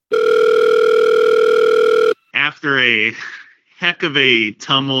after a heck of a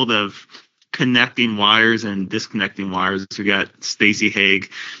tumult of connecting wires and disconnecting wires, we got Stacy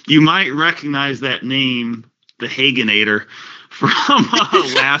Haig. You might recognize that name, the Hagenator, from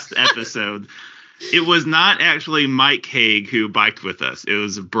last episode. It was not actually Mike Haig who biked with us. It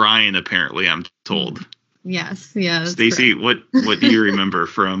was Brian, apparently, I'm told. Yes. Stacy, what do you remember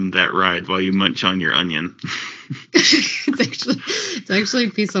from that ride while you munch on your onion? It's actually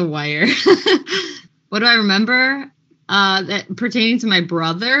a piece of wire. What do I remember? That pertaining to my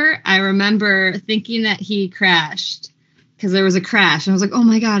brother, I remember thinking that he crashed because there was a crash. And I was like, oh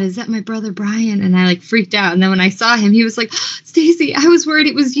my God, is that my brother Brian? And I like freaked out. And then when I saw him, he was like, Stacy, I was worried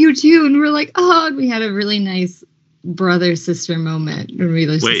it was you too. And we were like, oh, and we had a really nice brother-sister moment.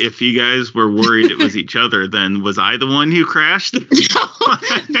 Wait, if you guys were worried it was each other, then was I the one who crashed?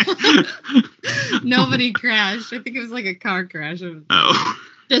 Nobody crashed. I think it was like a car crash. Oh.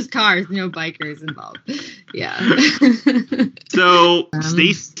 Just cars, no bikers involved. Yeah. So,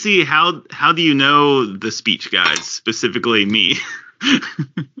 Stacy, how do you know the speech guys, specifically me?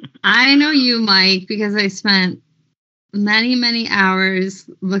 I know you, Mike, because I spent many, many hours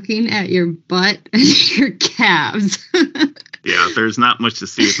looking at your butt and your calves. Yeah, there's not much to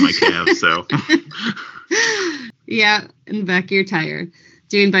see with my calves, so. Yeah, and back of your tire.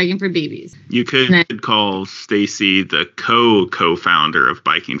 Doing Biking for Babies. You could call Stacy the co-founder of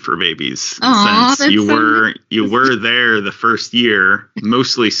Biking for Babies. Aww, since you were there the first year,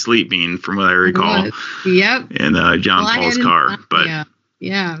 mostly sleeping, from what I recall. Yep. In John Paul's car. But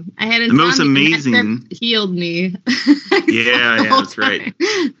yeah. I had the most amazing healed me. Yeah, that's right.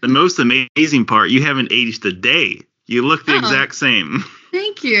 The most amazing part, you haven't aged a day. You look the exact same.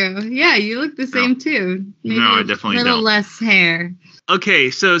 Thank you. Yeah, you look the same too. Maybe no, I definitely don't. A little less hair.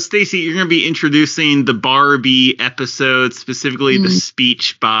 Okay, so Stacy, you're going to be introducing the Barbie episode, specifically the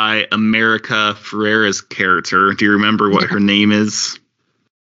speech by America Ferrera's character. Do you remember what her name is?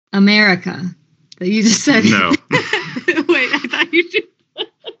 America. That you just said. No. Wait, I thought you did.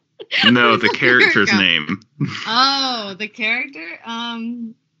 No, the character's name. Oh, the character?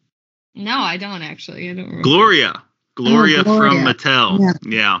 No, I don't actually. I don't remember. Gloria. Gloria from Mattel.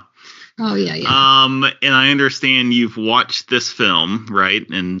 Yeah. Oh, yeah. And I understand you've watched this film, right?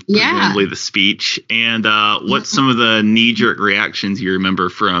 And presumably the speech. And what's some of the knee-jerk reactions you remember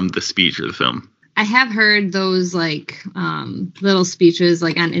from the speech or the film? I have heard those like little speeches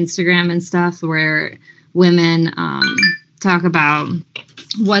like on Instagram and stuff where women talk about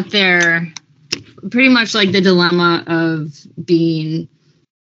what they're pretty much like the dilemma of being,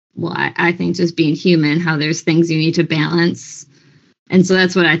 well, I think just being human, how there's things you need to balance. And so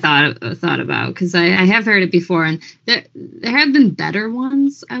that's what I thought about, because I have heard it before, and there have been better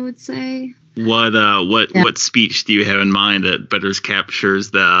ones, I would say. What speech do you have in mind that better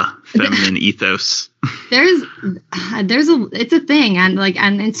captures the feminine ethos? It's a thing, and like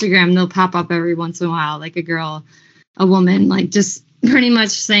on Instagram they'll pop up every once in a while, like a woman, like just pretty much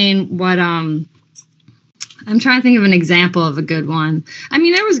saying what I'm trying to think of an example of a good one. I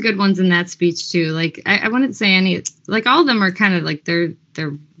mean, there was good ones in that speech too. Like I wouldn't say any, like all of them are kind of like they're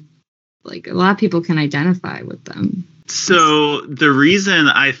like a lot of people can identify with them. So the reason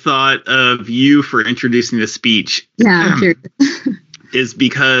I thought of you for introducing the speech is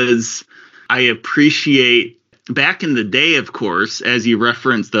because I appreciate, back in the day, of course, as you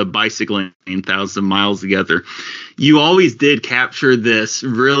referenced the bicycling 1,000 miles together, you always did capture this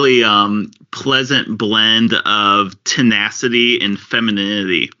really pleasant blend of tenacity and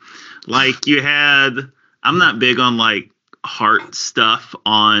femininity. Like you had, I'm not big on like heart stuff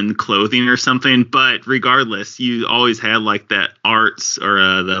on clothing or something, but regardless, you always had like that arts or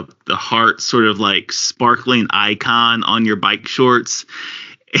the heart sort of like sparkling icon on your bike shorts.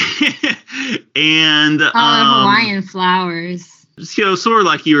 And Hawaiian flowers, sort of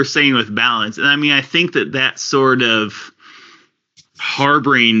like you were saying with balance. And I mean, I think that sort of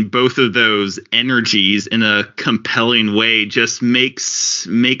harboring both of those energies in a compelling way just makes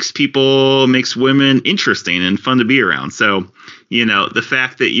women interesting and fun to be around. So, the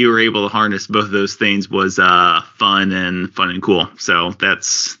fact that you were able to harness both of those things was fun and cool. So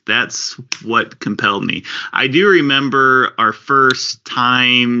that's what compelled me. I do remember our first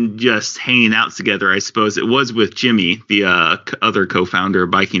time just hanging out together. I suppose it was with Jimmy, the other co-founder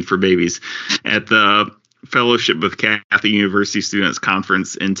of Biking for Babies, at the Fellowship with Catholic University Students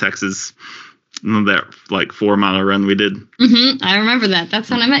Conference in Texas. That like 4-mile run we did. I remember that. That's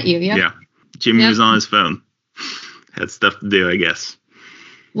when I met you. Yep. Yeah. Jimmy was on his phone. Had stuff to do, I guess.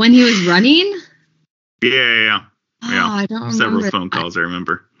 When he was running? Yeah. Oh, I don't remember. Several phone calls, I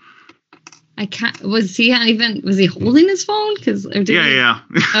remember. I can't. Was he holding his phone? Yeah.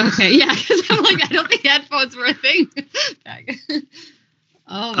 Okay, yeah. Because I'm like, I don't think headphones were a thing.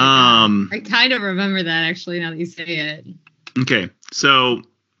 Oh my God. I kind of remember that actually. Now that you say it. Okay, so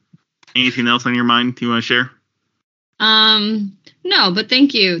anything else on your mind you want to share? No, but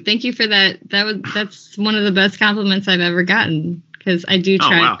thank you for that. That's one of the best compliments I've ever gotten, because I do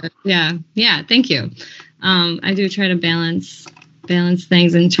try. Wow. Yeah. Thank you. I do try to balance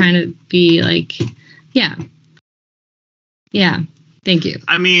things and trying to be like, yeah. Thank you.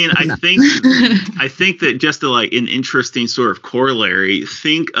 I mean, I think that just to like an interesting sort of corollary,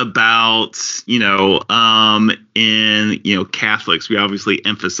 think about, in, Catholics, we obviously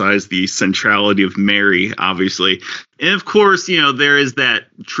emphasize the centrality of Mary, obviously. And of course, there is that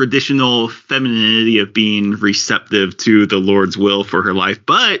traditional femininity of being receptive to the Lord's will for her life.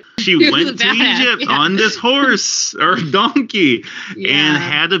 But she went to Egypt on this horse or donkey and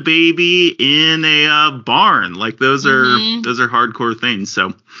had a baby in a barn. Like those are hardcore things.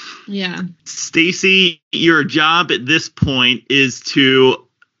 So, yeah, Stacy, your job at this point is to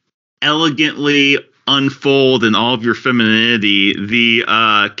elegantly unfold in all of your femininity the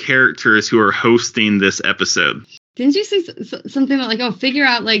characters who are hosting this episode. Didn't you say something about like, figure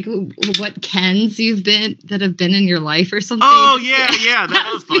out like what Kens that have been in your life or something? Oh yeah,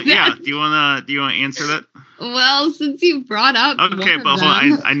 that was fun. Yeah, do you wanna answer that? Well, since you brought up, okay, but hold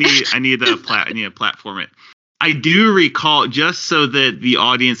on, I need a platform it. I do recall, just so that the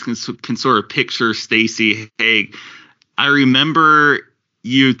audience can sort of picture Stacy Haig. I remember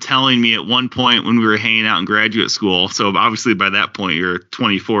you telling me at one point when we were hanging out in graduate school, so obviously by that point you're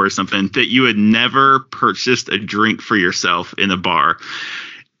 24 or something, that you had never purchased a drink for yourself in a bar.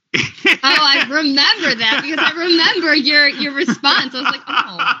 I remember that because I remember your response. I was like,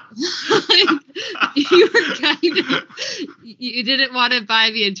 you were kind of, you didn't want to buy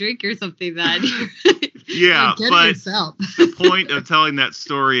me a drink or something then. Yeah, but the point of telling that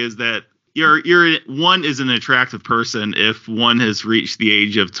story is that one is an attractive person if one has reached the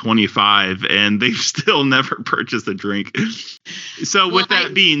age of 25 and they've still never purchased a drink. So with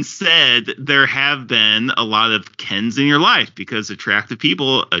that being said, there have been a lot of Kens in your life because attractive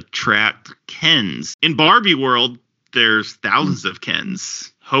people attract Kens. In Barbie world, there's thousands of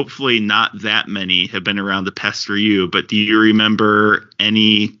Kens. Hopefully not that many have been around to pester you, but do you remember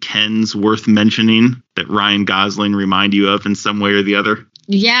any Kens worth mentioning that Ryan Gosling remind you of in some way or the other?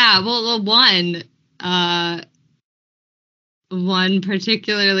 Yeah, well, one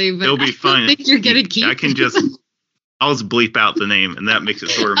particularly, but it'll be fun. I think you're gonna keep. I'll just bleep out the name, and that makes it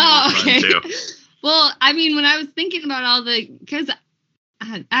sort of more fun too. Well, I mean, when I was thinking about because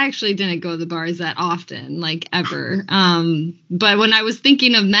I actually didn't go to the bars that often, like ever. But when I was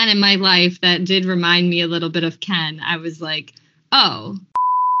thinking of men in my life that did remind me a little bit of Ken, I was like, oh.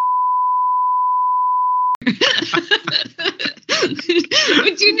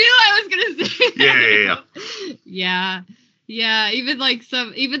 But you knew I was gonna say that. Yeah.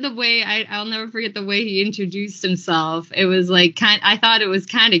 Even the way I'll never forget the way he introduced himself. It was like I thought it was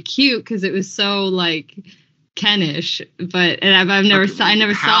kind of cute because it was so like Kenish. But I never saw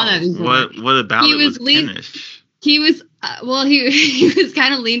that before. What about it was Kenish? He was he was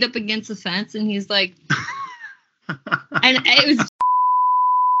kind of leaned up against the fence and he's like, and it was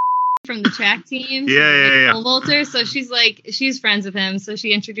from the track team. Pole vaulter. So she's friends with him. So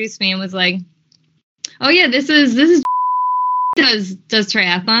she introduced me and was like, oh yeah, this is does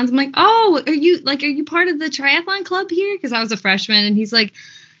triathlons. I'm like, oh, are you part of the triathlon club here? Because I was a freshman and he's like,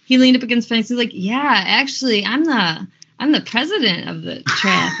 he leaned up against the fence. He's like, yeah, actually I'm the president of the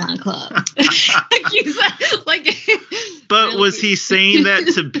triathlon club. But really? Was he saying that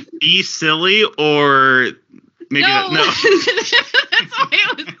to be silly or maybe no? That's why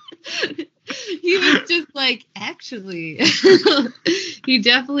it was. He was just like, actually, he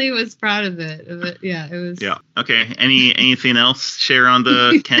definitely was proud of it. Yeah, it was. Yeah. Okay. Anything else share on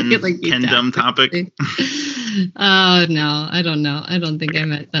the Kendom topic? Oh no, I don't know. I don't think I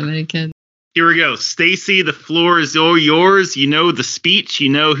met that many Ken. Here we go. Stacy, the floor is all yours. You know the speech. You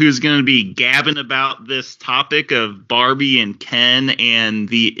know who's going to be gabbing about this topic of Barbie and Ken and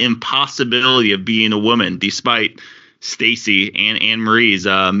the impossibility of being a woman, despite Stacy and Anne-Marie's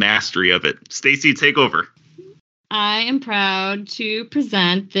mastery of it. Stacy, take over. I am proud to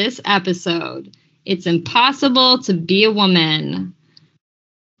present this episode. It's Impossible to Be a Woman.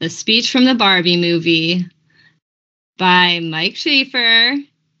 The speech from the Barbie movie by Mike Schaefer,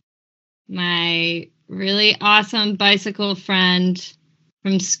 my really awesome bicycle friend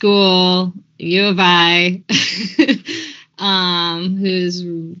from school, U of I, who's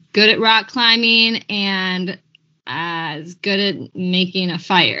good at rock climbing and is good at making a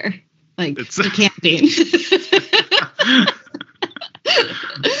fire. like for camping.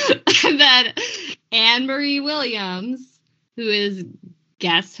 And then Anne-Marie Williams, who is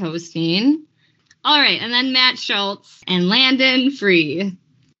guest hosting. All right, and then Matt Schultz and Landon Free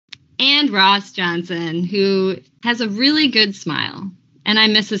and Ross Johnson, who has a really good smile. And I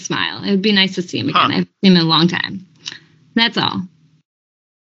miss his smile. It would be nice to see him again. I've seen him in a long time. That's all.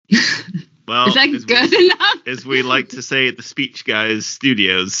 Well, is that good enough? As we like to say at the Speech Guys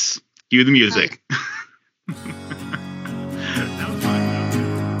Studios, cue the music.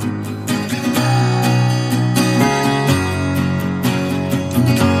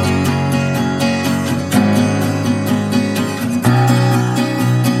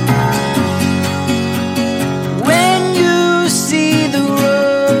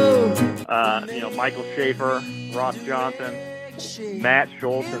 Michael Schaefer, Ross Johnson, Matt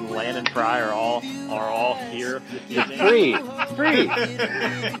Schultz, and Landon Fry are all here this evening. Free.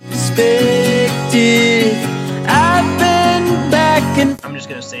 I'm just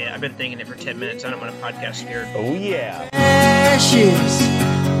gonna say it. I've been thinking it for 10 minutes. I don't want a podcast here. Oh yeah. Ashes.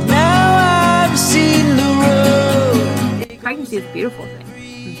 Now I've seen the road. Pregnancy is a beautiful thing.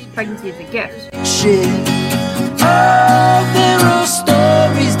 Pregnancy is a gift. Shit. Oh, there are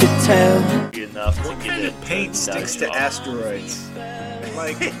stories to tell. What kind of paint sticks to asteroids?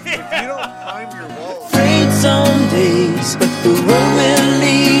 Like, if you don't prime your walls. Afraid some days, but the road will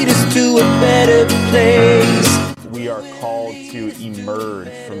lead us to a better place. We are called to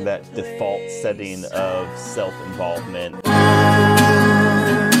emerge from that default setting of self-involvement.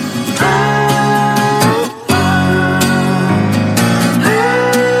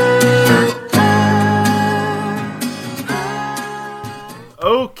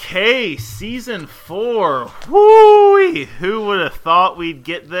 Okay, season 4. Woo! Who would have thought we'd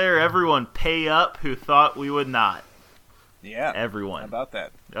get there? Everyone pay up who thought we would not. Yeah. Everyone. How about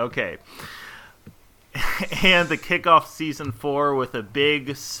that? Okay. And the kickoff season 4 with a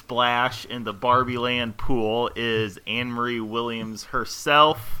big splash in the Barbie Land pool is Anne-Marie Williams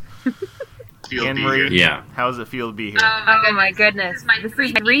herself. Anne-Marie, yeah. How does it feel to be here? Oh my goodness. This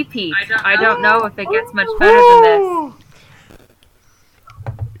is a repeat. I don't know if it gets much better than this.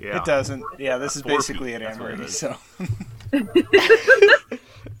 Yeah. It doesn't. Yeah, this is basically an Anne-Marie, so.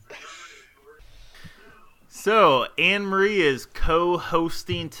 So, Anne-Marie is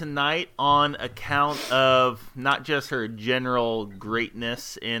co-hosting tonight on account of not just her general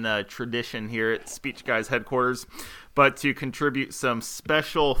greatness in a tradition here at Speech Guys headquarters, but to contribute some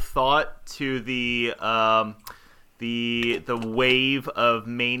special thought to the wave of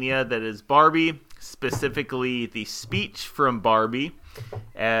mania that is Barbie, specifically the speech from Barbie.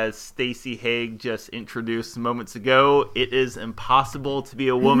 As Stacey Haig just introduced moments ago, it is impossible to be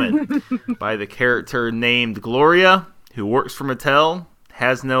a woman by the character named Gloria, who works for Mattel,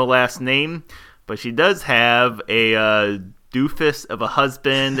 has no last name, but she does have a doofus of a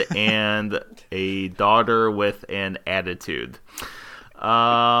husband and a daughter with an attitude.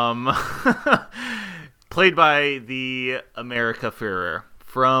 Played by the America Ferrer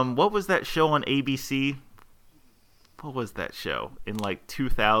from, what was that show on ABC? What was that show in like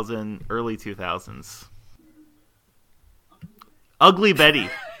 2000, early 2000s? Ugly Betty.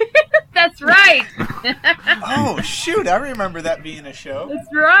 That's right. Oh, shoot. I remember that being a show.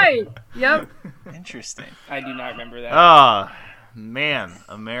 That's right. Yep. Interesting. I do not remember that. Ah, man.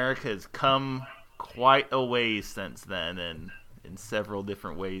 America has come quite a ways since then, and in several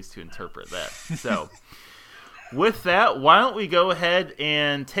different ways to interpret that. So, with that, why don't we go ahead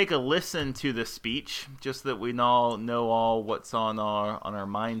and take a listen to the speech, just so that we all know what's on our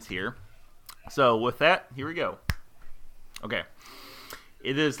minds here. So with that, here we go. Okay.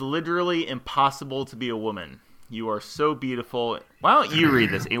 It is literally impossible to be a woman. You are so beautiful. Why don't you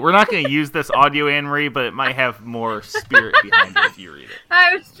read this? We're not going to use this audio, Anne-Marie, but it might have more spirit behind it if you read it.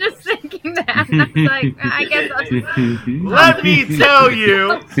 I was just thinking that. I was like, I guess I'll just... Let me tell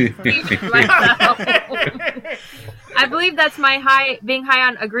you. I believe that's my being high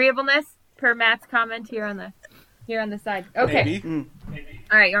on agreeableness, per Matt's comment here on the side. Okay. Maybe.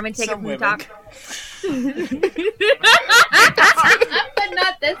 All right, you want me to take Some it from the top? But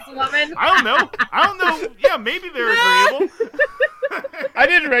not this woman. I don't know. Yeah, maybe they're agreeable. I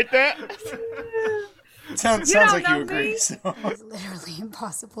didn't write that. Sounds like you agree. So. It's literally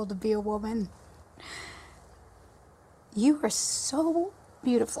impossible to be a woman. You are so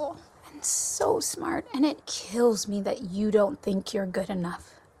beautiful and so smart, and it kills me that you don't think you're good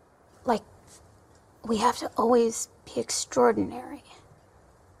enough. Like, we have to always be extraordinary.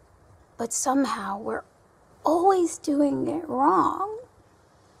 But somehow we're always doing it wrong.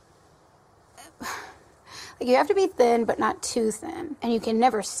 You have to be thin, but not too thin. And you can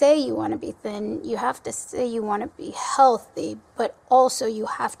never say you want to be thin. You have to say you want to be healthy, but also you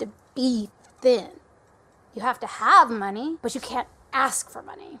have to be thin. You have to have money, but you can't ask for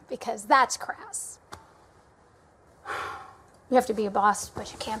money because that's crass. You have to be a boss,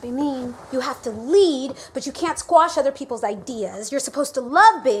 but you can't be mean. You have to lead, but you can't squash other people's ideas. You're supposed to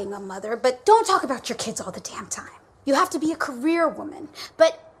love being a mother, but don't talk about your kids all the damn time. You have to be a career woman,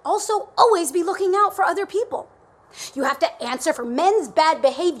 but also always be looking out for other people. You have to answer for men's bad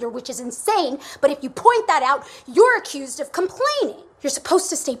behavior, which is insane, but if you point that out, you're accused of complaining. You're supposed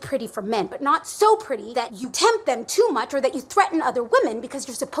to stay pretty for men, but not so pretty that you tempt them too much or that you threaten other women, because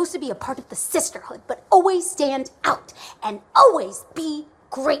you're supposed to be a part of the sisterhood, but always stand out and always be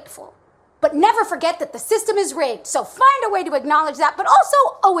grateful. But never forget that the system is rigged, so find a way to acknowledge that, but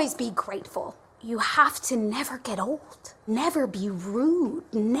also always be grateful. You have to never get old, never be rude,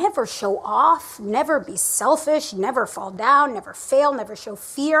 never show off, never be selfish, never fall down, never fail, never show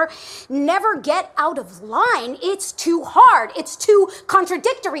fear, never get out of line. It's too hard, it's too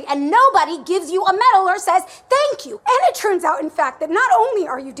contradictory, and nobody gives you a medal or says thank you. And it turns out, in fact, that not only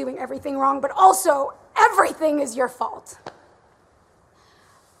are you doing everything wrong, but also everything is your fault.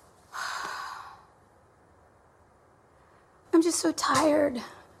 I'm just so tired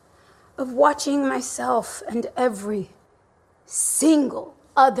of watching myself and every single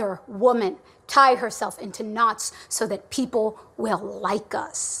other woman tie herself into knots so that people will like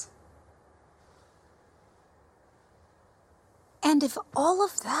us. And if all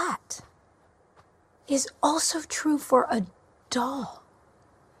of that is also true for a doll,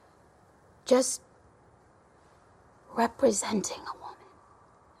 just representing a woman,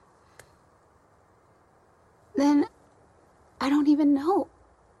 then I don't even know.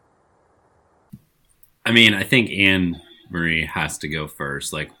 I mean, I think Anne Marie has to go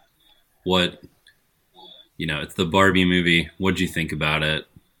first. Like, it's the Barbie movie. What'd you think about it?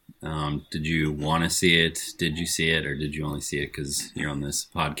 Did you want to see it? Did you see it? Or did you only see it because you're on this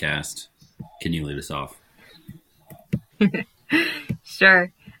podcast? Can you lead us off?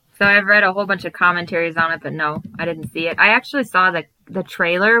 Sure. So I've read a whole bunch of commentaries on it, but no, I didn't see it. I actually saw the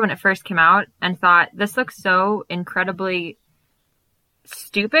trailer when it first came out and thought, this looks so incredibly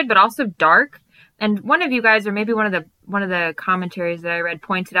stupid, but also dark. And one of you guys, or maybe one of the commentaries that I read,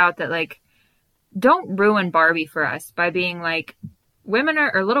 pointed out that, like, don't ruin Barbie for us by being like, women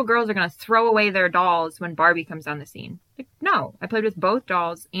or little girls are going to throw away their dolls when Barbie comes on the scene. Like, no, I played with both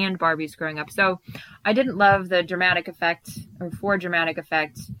dolls and Barbies growing up. So I didn't love the dramatic effect, or for dramatic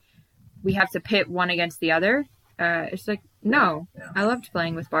effect, we have to pit one against the other. It's like, no, I loved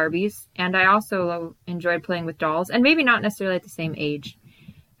playing with Barbies, and I also enjoyed playing with dolls, and maybe not necessarily at the same age.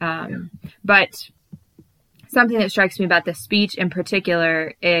 But something that strikes me about the speech in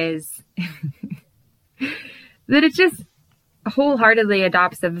particular is that it just wholeheartedly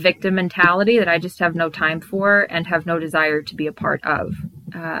adopts a victim mentality that I just have no time for and have no desire to be a part of.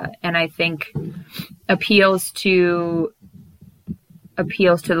 And I think appeals to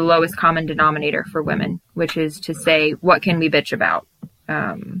the lowest common denominator for women, which is to say, what can we bitch about?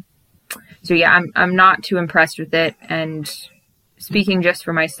 So yeah, I'm not too impressed with it. And speaking just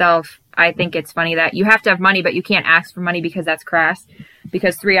for myself, I think it's funny that you have to have money, but you can't ask for money because that's crass.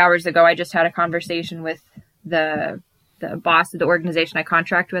 Because 3 hours ago, I just had a conversation with the boss of the organization I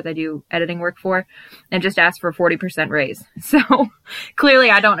contract with, I do editing work for, and just asked for a 40% raise. So clearly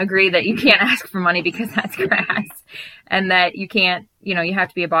I don't agree that you can't ask for money because that's crass, and that you can't, you have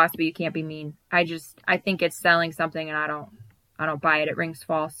to be a boss, but you can't be mean. I think it's selling something, and I don't buy it. It rings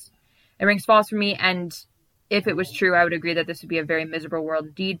false. It rings false for me. And if it was true, I would agree that this would be a very miserable world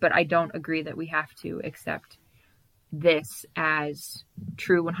indeed, but I don't agree that we have to accept this as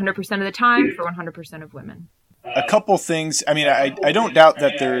true 100% of the time for 100% of women. A couple things. I mean, I don't doubt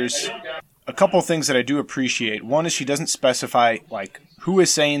that there's a couple things that I do appreciate. One is she doesn't specify, like, who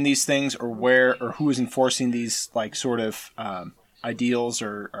is saying these things or where or who is enforcing these, like, sort of ideals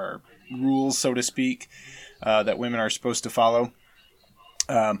or rules, so to speak, that women are supposed to follow,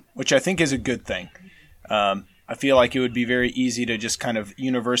 which I think is a good thing. I feel like it would be very easy to just kind of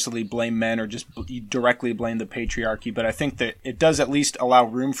universally blame men or just directly blame the patriarchy. But I think that it does at least allow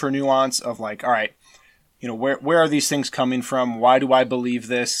room for nuance of, like, all right, where are these things coming from? Why do I believe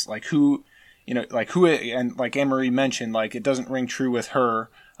this? Like, who, and like Anne-Marie mentioned, like, it doesn't ring true with her.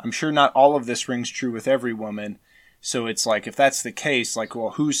 I'm sure not all of this rings true with every woman. So it's like, if that's the case, like,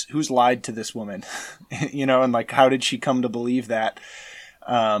 well, who's lied to this woman? And like, how did she come to believe that?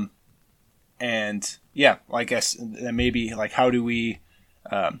 And yeah, I guess maybe, like, how do we,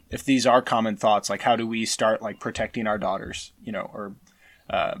 if these are common thoughts, like, how do we start, like, protecting our daughters, or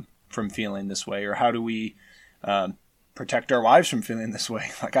from feeling this way? Or how do we, protect our wives from feeling this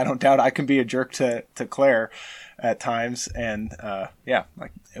way. Like, I don't doubt I can be a jerk to Claire at times, and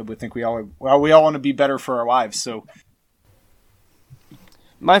like I would think we all want to be better for our wives. So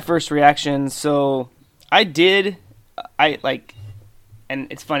my first reaction, so and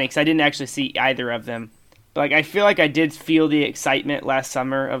it's funny because I didn't actually see either of them, but like I feel like I did feel the excitement last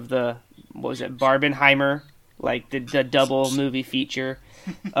summer of the, what was it, Barbenheimer, like the double movie feature,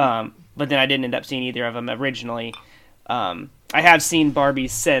 but then I didn't end up seeing either of them originally. I have seen Barbie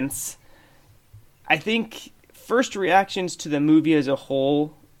since. I think first reactions to the movie as a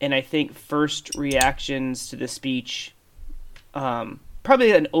whole, and I think first reactions to the speech,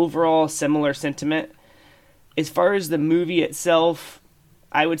 probably an overall similar sentiment. As far as the movie itself,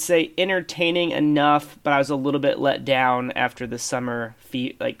 I would say entertaining enough, but I was a little bit let down after the summer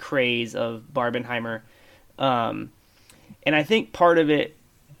craze of Barbenheimer. And I think part of it,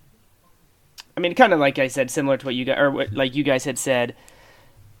 I mean, kind of like I said, similar to what you guys, or what, like you guys had said,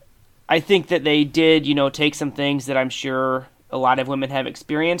 I think that they did, take some things that I'm sure a lot of women have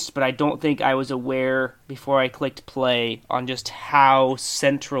experienced, but I don't think I was aware before I clicked play on just how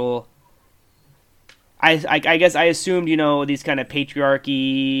central. I guess I assumed, these kind of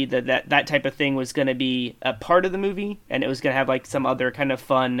patriarchy, that type of thing was going to be a part of the movie, and it was going to have like some other kind of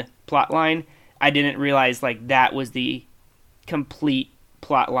fun plot line. I didn't realize like that was the complete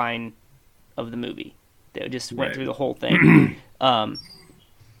plot line of the movie. They just went through the whole thing.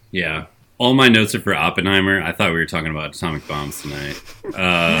 Yeah. All my notes are for Oppenheimer. I thought we were talking about atomic bombs tonight.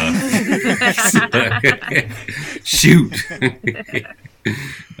 Shoot.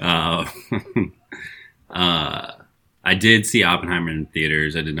 I did see Oppenheimer in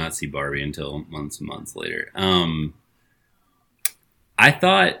theaters. I did not see Barbie until months and months later. I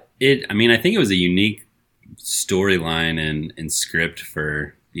thought I think it was a unique storyline and script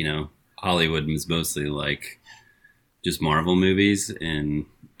for, Hollywood was mostly like just Marvel movies and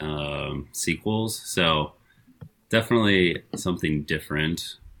sequels. So definitely something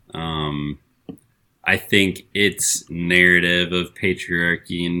different. I think its narrative of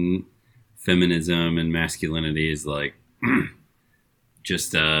patriarchy and feminism and masculinity is like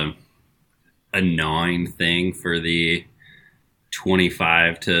just a gnawing thing for the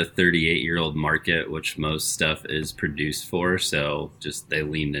 25 to 38-year-old market, which most stuff is produced for. So just they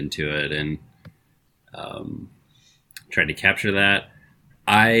leaned into it and tried to capture that.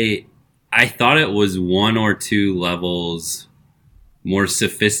 I thought it was one or two levels more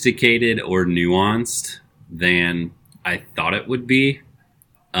sophisticated or nuanced than I thought it would be.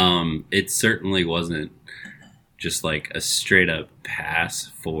 It certainly wasn't just like a straight up pass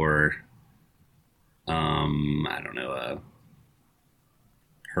for, a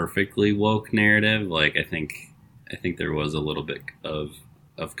perfectly woke narrative. Like I think there was a little bit of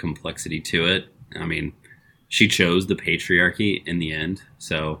complexity to it. I mean, she chose the patriarchy in the end,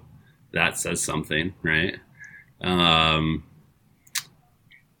 so that says something, right? Okay,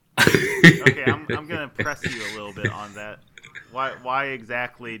 I'm gonna press you a little bit on that. Why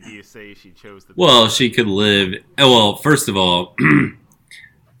exactly do you say she chose the? Well, she could live. Well, first of all,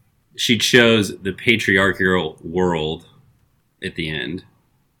 she chose the patriarchal world at the end.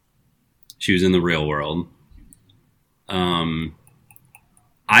 She was in the real world.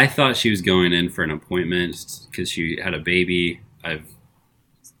 I thought she was going in for an appointment because she had a baby. I've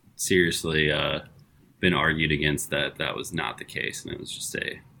seriously been argued against that. That was not the case, and it was just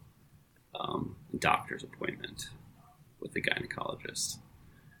a doctor's appointment with the gynecologist.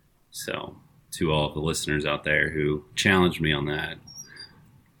 So, to all of the listeners out there who challenged me on that,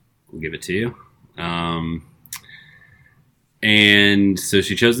 I'll give it to you. And so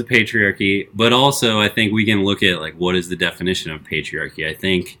she chose the patriarchy, but also I think we can look at like what is the definition of patriarchy. I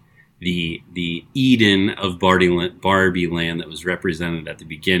think the Eden of Barbie land that was represented at the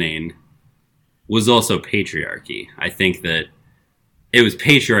beginning was also patriarchy. I think that it was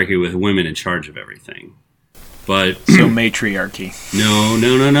patriarchy with women in charge of everything. But so matriarchy.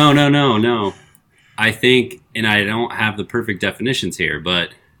 No. I think, and I don't have the perfect definitions here, but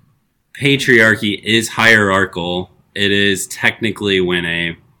patriarchy is hierarchical. It is technically when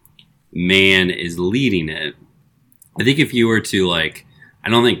a man is leading it. I think if you were to like, I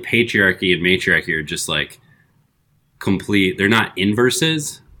don't think patriarchy and matriarchy are just like complete, they're not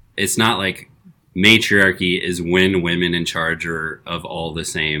inverses. It's not like matriarchy is when women in charge are of all the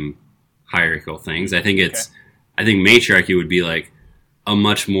same hierarchical things. I think I think matriarchy would be like a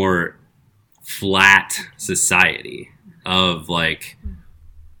much more flat society of like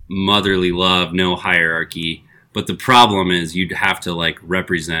motherly love, no hierarchy. But the problem is you'd have to like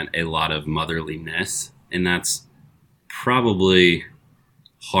represent a lot of motherliness, and that's probably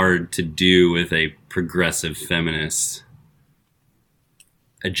hard to do with a progressive feminist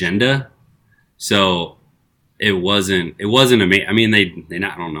agenda. So it wasn't I mean, they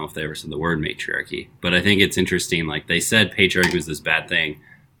not, I don't know if they ever said the word matriarchy, but I think it's interesting. Like, they said patriarchy was this bad thing,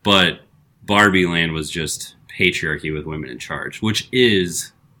 but Barbie Land was just patriarchy with women in charge, which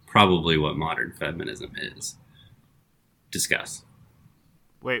is probably what modern feminism is. Discuss.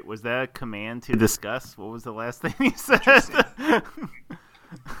 Wait, was that a command to discuss? What was the last thing he said?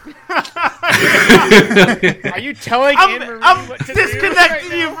 Are you telling Anne-Marie what to disconnecting do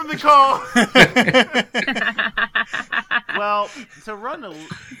right you now? from the call. Well, to run a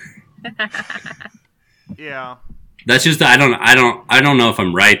yeah. That's just I don't know if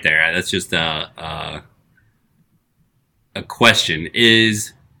I'm right there. That's just a question.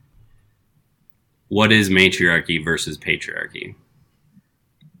 What is matriarchy versus patriarchy?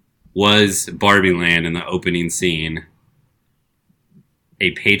 Was Barbie Land in the opening scene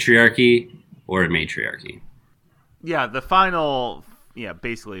a patriarchy or a matriarchy? Yeah,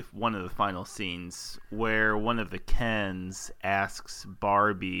 basically one of the final scenes where one of the Kens asks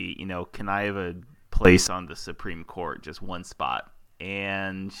Barbie, can I have a place on the Supreme Court, just one spot?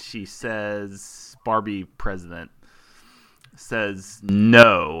 And she says, Barbie president says,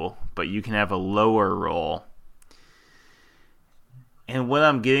 no, but you can have a lower role. And what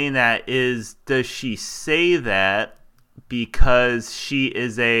I'm getting at is, does she say that because she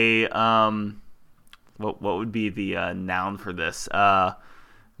is a what would be the noun for this?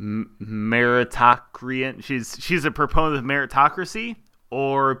 Meritocracy. She's a proponent of meritocracy,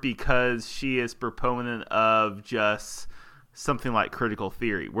 or because she is proponent of just something like critical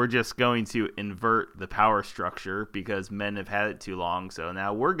theory. We're just going to invert the power structure because men have had it too long, so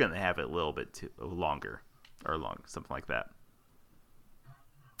now we're going to have it a little bit too longer, something like that.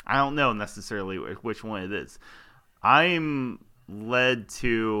 I don't know necessarily which one it is. I'm led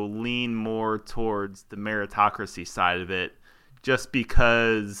to lean more towards the meritocracy side of it, just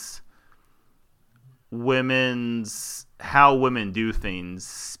because how women do things,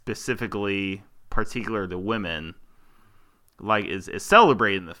 specifically particular to women, like is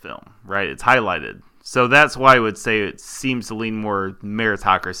celebrated in the film, right? It's highlighted. So that's why I would say it seems to lean more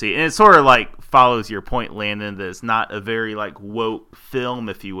meritocracy. And it sort of like follows your point, Landon, that it's not a very like woke film,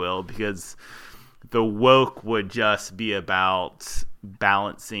 if you will, because the woke would just be about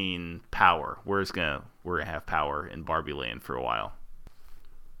balancing power. We're gonna have power in Barbie Land for a while.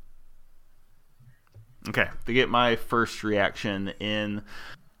 Okay, to get my first reaction in,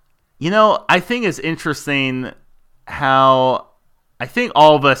 I think it's interesting how I think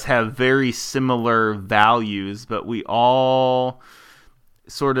all of us have very similar values, but we all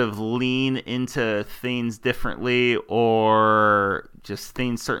sort of lean into things differently, or just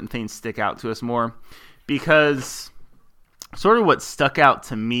certain things stick out to us more. Because sort of what stuck out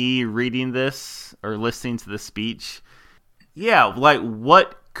to me reading this or listening to the speech, like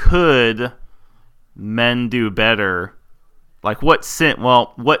what could men do better? Like what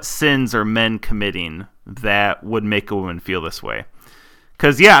sins are men committing that would make a woman feel this way?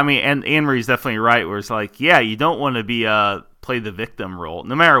 Because, and Anne-Marie's definitely right, where it's like, you don't want to be play the victim role,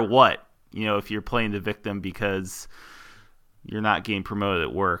 no matter what. If you're playing the victim because you're not getting promoted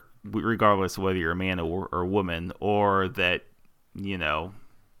at work, regardless of whether you're a man or a woman, or that, you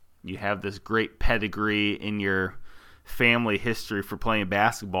have this great pedigree in your family history for playing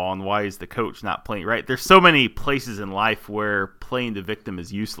basketball, and why is the coach not playing, right? There's so many places in life where playing the victim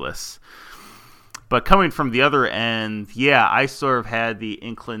is useless. But coming from the other end, I sort of had the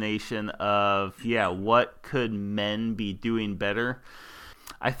inclination of, what could men be doing better?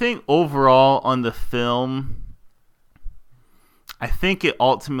 I think overall on the film, I think it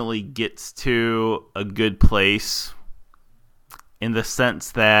ultimately gets to a good place in the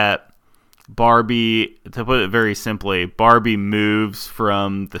sense that Barbie, to put it very simply, Barbie moves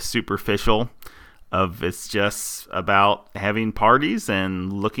from the superficial of it's just about having parties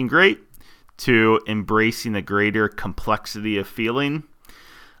and looking great, to embracing a greater complexity of feeling,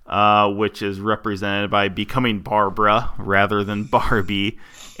 which is represented by becoming Barbara rather than Barbie,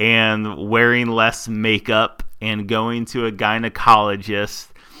 and wearing less makeup and going to a gynecologist,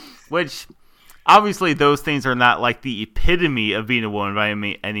 which obviously those things are not like the epitome of being a woman by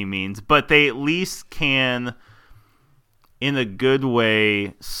any means, but they at least can, in a good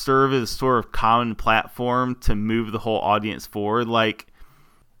way, serve as sort of common platform to move the whole audience forward. Like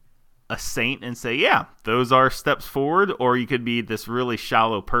a saint and say, those are steps forward, or you could be this really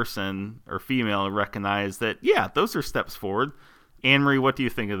shallow person or female and recognize that, those are steps forward. Anne-Marie, what do you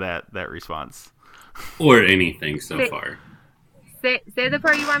think of that response? Or anything so far. Say the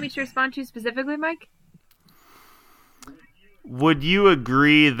part you want me to respond to specifically, Mike. would you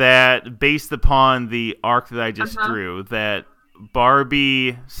agree that based upon the arc that I just drew, that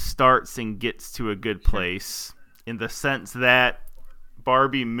Barbie starts and gets to a good place in the sense that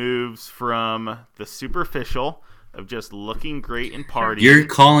Barbie moves from the superficial of just looking great and partying. You're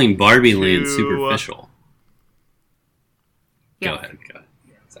calling Barbie Land superficial. Yeah. Go ahead.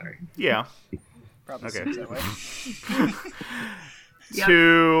 Sorry. Yeah. Probably okay. seems that way.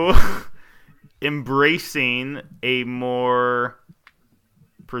 To embracing a more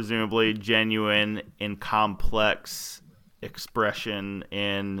presumably genuine and complex expression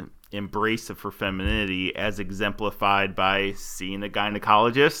and embrace of her femininity as exemplified by seeing a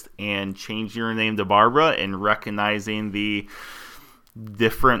gynecologist and changing your name to Barbara and recognizing the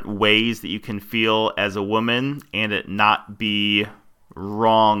different ways that you can feel as a woman and it not be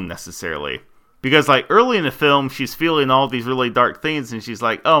wrong necessarily. Because like early in the film, she's feeling all these really dark things and she's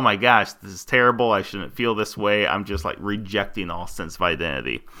like, oh my gosh, this is terrible. I shouldn't feel this way. I'm just like rejecting all sense of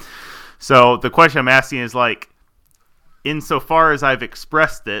identity. So the question I'm asking is like, insofar as I've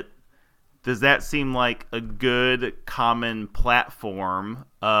expressed it, does that seem like a good common platform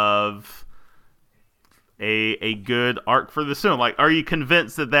of a good arc for the film? Like, are you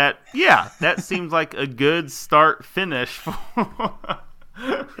convinced that that seems like a good start finish for...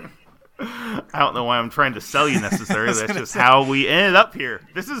 I don't know why I'm trying to sell you necessarily. That's just how we ended up here.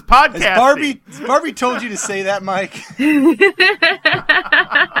 This is podcasting. Has Barbie told you to say that, Mike?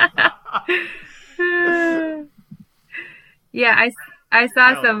 Yeah, I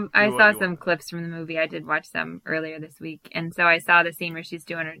saw some clips from the movie. I did watch some earlier this week, and so I saw the scene where she's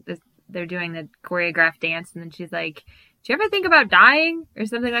doing they're doing the choreographed dance, and then she's like, "Do you ever think about dying?" or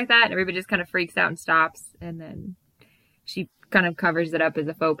something like that. And everybody just kind of freaks out and stops, and then she kind of covers it up as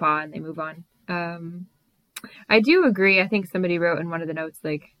a faux pas, and they move on. I do agree. I think somebody wrote in one of the notes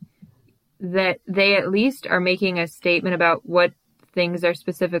like that they at least are making a statement about what things are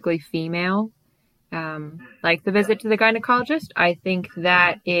specifically female. Like the visit to the gynecologist, I think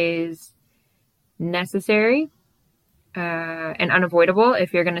that is necessary and unavoidable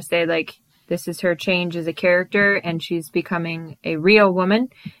if you're going to say like this is her change as a character and she's becoming a real woman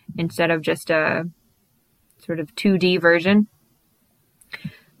instead of just a sort of 2D version.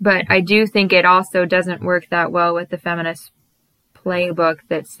 But I do think it also doesn't work that well with the feminist playbook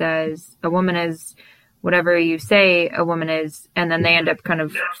that says a woman is whatever you say a woman is, and then they end up kind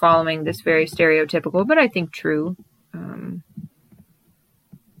of following this very stereotypical, but I think true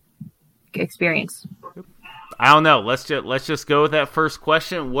experience. I don't know. Let's just go with that first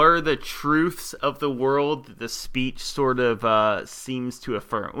question. What are the truths of the world that the speech sort of seems to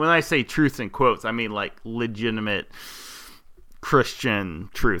affirm? When I say truths in quotes, I mean like legitimate Christian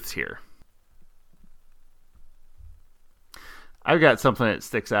truths here. I've got something that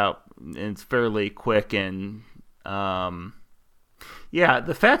sticks out. It's fairly quick and the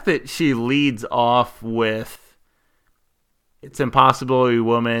fact that she leads off with it's impossible, you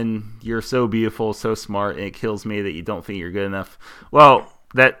woman, you're so beautiful, so smart, and it kills me that you don't think you're good enough. Well,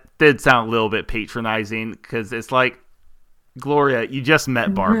 that did sound a little bit patronizing because it's like, Gloria, you just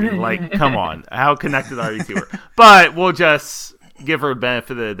met Barbie. Like, come on. How connected are you to her? But we'll just give her a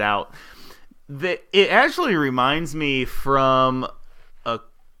benefit of the doubt. It actually reminds me from a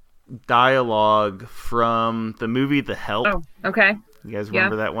dialogue from the movie The Help. Oh, okay. You guys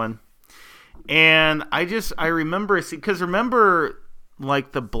remember that one? And I remember, because remember,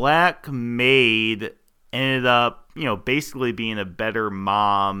 like, the black maid ended up, basically being a better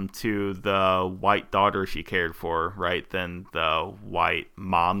mom to the white daughter she cared for, right, than the white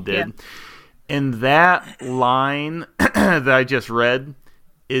mom did. Yeah. And that line that I just read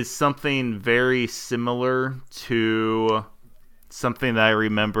is something very similar to something that I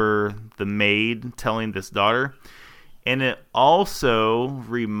remember the maid telling this daughter. And it also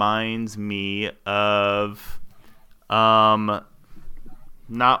reminds me of not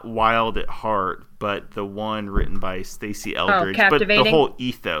Wild at Heart, but the one written by Stacey Eldridge. But the whole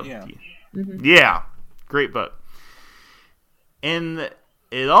ethos. Yeah. Mm-hmm. Yeah. Great book. And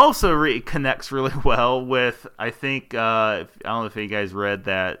it also connects really well with, I think, I don't know if you guys read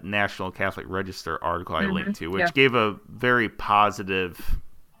that National Catholic Register article I linked to, which gave a very positive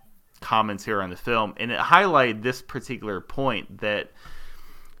comments here on the film. And it highlighted this particular point that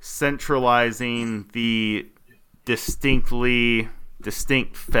centralizing the distinct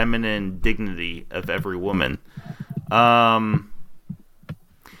feminine dignity of every woman.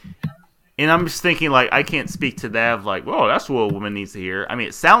 And I'm just thinking, like, I can't speak to that of like, whoa, that's what a woman needs to hear. I mean,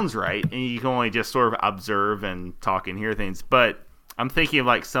 it sounds right, and you can only just sort of observe and talk and hear things. But I'm thinking of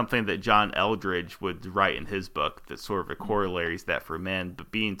like something that John Eldridge would write in his book that sort of corollaries that for men.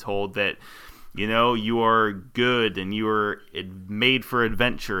 But being told that You know, you are good and you are made for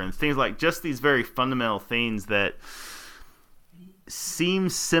adventure and things like just these very fundamental things that seem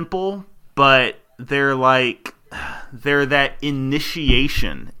simple, but they're that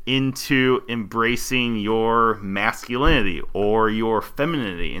initiation into embracing your masculinity or your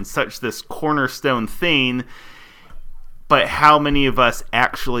femininity and such this cornerstone thing. But how many of us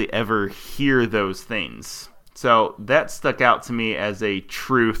actually ever hear those things? So that stuck out to me as a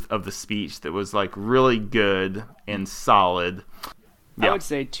truth of the speech that was like really good and solid. Yeah. I would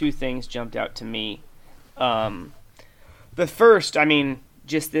say two things jumped out to me. The first, I mean,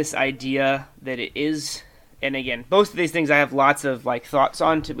 just this idea that it is, and again, both of these things I have lots of like thoughts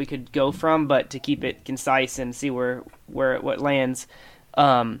on we could go from, but to keep it concise and see what lands.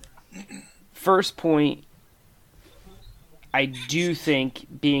 First point, I do think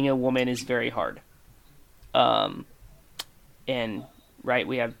being a woman is very hard. And right,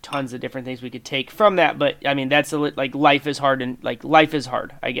 we have tons of different things we could take from that, but I mean, that's like life is hard, and like life is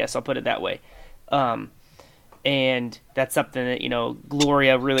hard, I guess I'll put it that way. And that's something that, you know,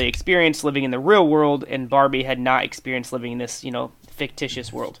 Gloria really experienced living in the real world, and Barbie had not experienced living in this, you know,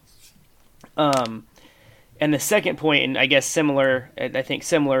 fictitious world. And the second point, and I guess similar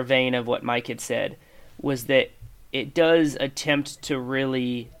vein of what Mike had said, was that it does attempt to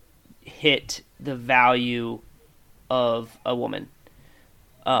really hit the value of a woman.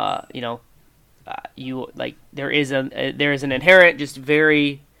 There is an inherent, just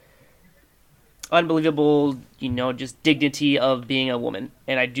very unbelievable, you know, just dignity of being a woman,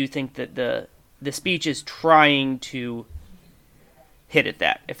 and I do think that the speech is trying to hit at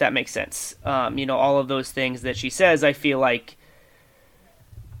that, if that makes sense. You know, all of those things that she says, I feel like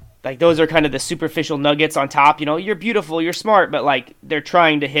those are kind of the superficial nuggets on top. You know, you're beautiful, you're smart, but like they're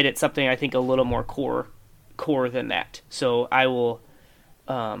trying to hit at something I think a little more core than that. So I will,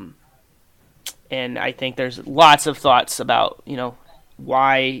 and I think there's lots of thoughts about, you know,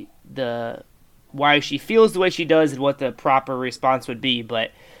 why she feels the way she does and what the proper response would be.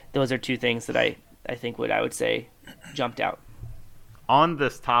 But those are two things that I think I would say jumped out. On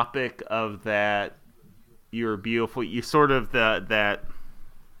this topic of that, you're beautiful, you sort of that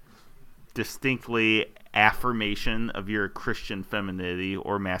distinctly affirmation of your Christian femininity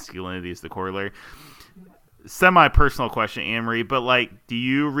or masculinity is the corollary. Semi-personal question, Anne-Marie, but like, do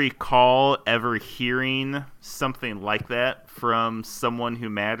you recall ever hearing something like that from someone who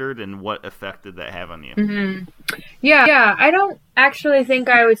mattered, and what effect did that have on you? Mm-hmm. Yeah. I don't actually think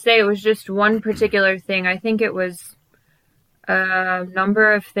I would say it was just one particular thing. I think it was a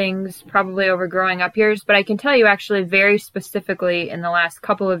number of things, probably over growing up years, but I can tell you actually very specifically in the last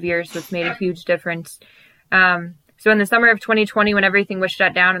couple of years what's made a huge difference. So in the summer of 2020, when everything was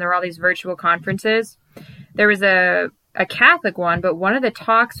shut down and there were all these virtual conferences, there was a Catholic one, but one of the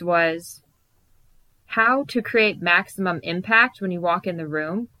talks was how to create maximum impact when you walk in the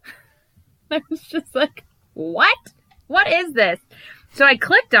room. I was just like, what? What is this? So I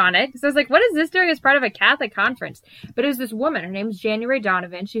clicked on it because I was like, what is this doing as part of a Catholic conference? But it was this woman. Her name is January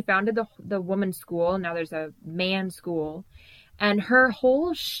Donovan. She founded the women's school. Now there's a man's school. And her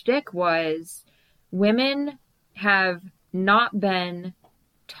whole shtick was women have not been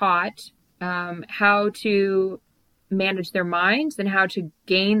taught how to manage their minds and how to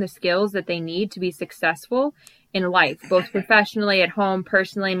gain the skills that they need to be successful in life, both professionally, at home,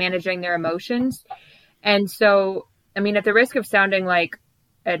 personally, managing their emotions. And so, I mean, at the risk of sounding like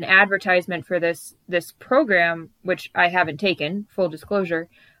an advertisement for this program, which I haven't taken, full disclosure,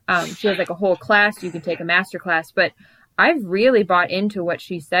 she has like a whole class, you can take a master class, but I've really bought into what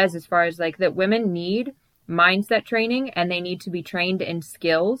she says as far as like that women need mindset training and they need to be trained in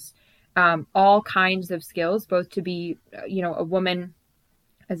skills, all kinds of skills, both to be, you know, a woman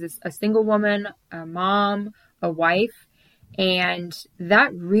as a single woman, a mom, a wife. And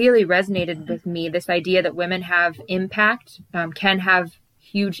that really resonated with me, this idea that women have impact, can have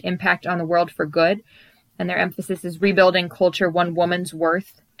huge impact on the world for good. And their emphasis is rebuilding culture one woman's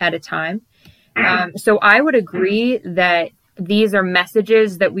worth at a time. So I would agree that these are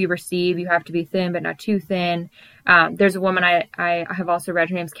messages that we receive. You have to be thin, but not too thin. There's a woman I have also read.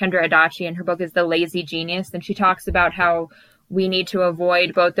 Her name's Kendra Adachi, and her book is The Lazy Genius. And she talks about how we need to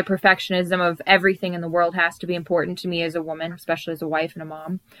avoid both the perfectionism of everything in the world has to be important to me as a woman, especially as a wife and a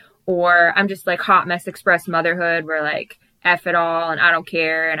mom, or I'm just like hot mess express motherhood where like F it all and I don't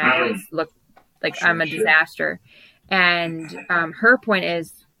care and I always look like I'm a disaster. And her point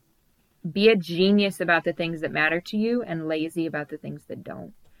is be a genius about the things that matter to you and lazy about the things that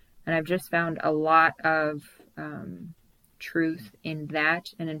don't. And I've just found a lot of truth in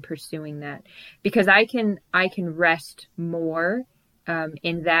that and in pursuing that, because I can rest more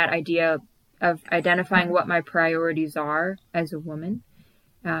in that idea of identifying what my priorities are as a woman,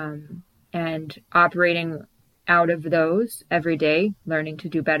 and operating out of those every day, learning to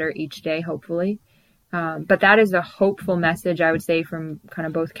do better each day, hopefully. But that is a hopeful message, I would say, from kind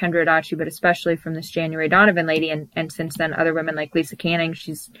of both Kendra Adachi, but especially from this January Donovan lady. And since then, other women like Lisa Canning,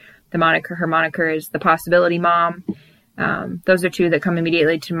 her moniker is the Possibility Mom. Those are two that come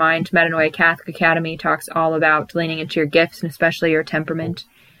immediately to mind. Metanoia Catholic Academy talks all about leaning into your gifts and especially your temperament.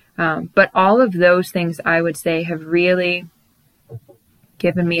 But all of those things, I would say, have really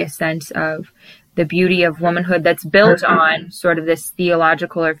given me a sense of the beauty of womanhood that's built on sort of this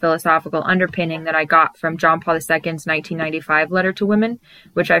theological or philosophical underpinning that I got from John Paul II's 1995 letter to women,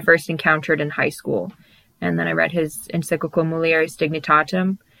 which I first encountered in high school. And then I read his encyclical Mulieris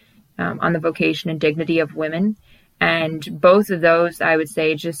Dignitatem on the vocation and dignity of women. And both of those, I would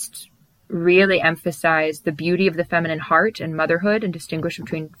say, just really emphasize the beauty of the feminine heart and motherhood and distinguish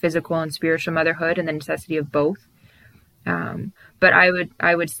between physical and spiritual motherhood and the necessity of both. But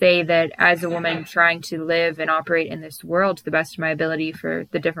I would say that as a woman trying to live and operate in this world to the best of my ability for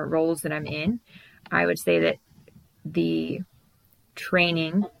the different roles that I'm in, I would say that the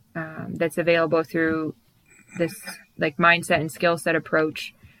training that's available through this like mindset and skill set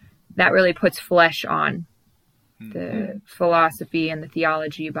approach, that really puts flesh on the philosophy and the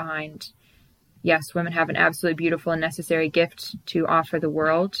theology behind, yes, women have an absolutely beautiful and necessary gift to offer the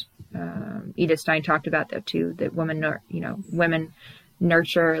world. Edith Stein talked about that too, that women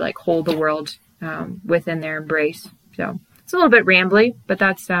nurture, like hold the world within their embrace. So it's a little bit rambly, but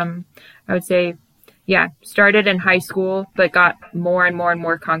that's, I would say, yeah, started in high school, but got more and more and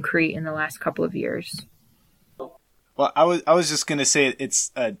more concrete in the last couple of years. Well, I was just going to say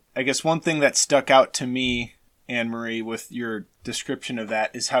it's, I guess one thing that stuck out to me, Anne-Marie, with your description of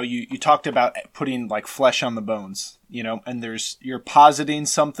that is how you talked about putting like flesh on the bones, and you're positing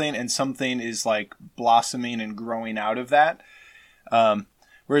something and something is like blossoming and growing out of that.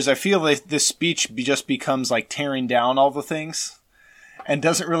 Whereas I feel like this speech just becomes like tearing down all the things and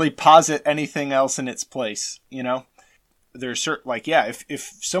doesn't really posit anything else in its place, There's certain, like, yeah,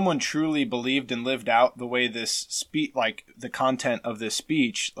 if someone truly believed and lived out the way this speech, like the content of this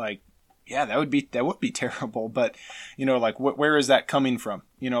speech, like, yeah, that would be terrible. But, like, where is that coming from?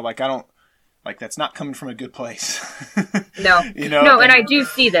 That's not coming from a good place. No, no. And I do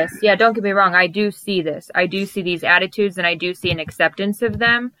see this. Yeah. Don't get me wrong. I do see this. I do see these attitudes and I do see an acceptance of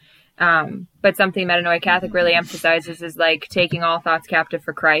them. But something Metanoia Catholic really emphasizes is like taking all thoughts captive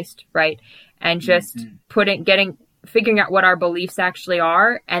for Christ. Right. And just figuring out what our beliefs actually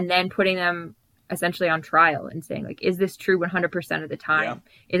are and then putting them essentially on trial and saying, like, is this true 100% of the time?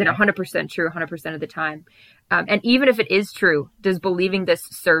 Yeah. Is it 100% true 100% of the time? And even if it is true, does believing this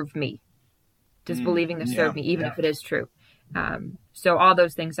serve me? Does believing this serve me, even if it is true? So all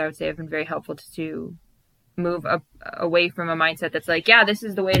those things I would say have been very helpful to move away from a mindset that's like, yeah, this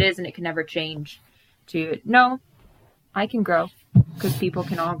is the way it is and it can never change, to, no, I can grow because people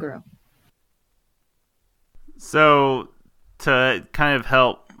can all grow. So to kind of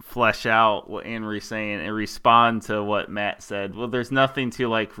help flesh out what Anne-Marie's saying and respond to what Matt said, well, there's nothing to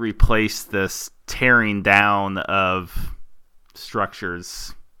like replace this tearing down of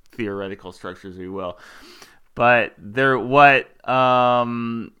structures, theoretical structures, if you will. But what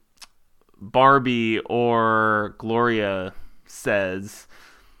Barbie or Gloria says,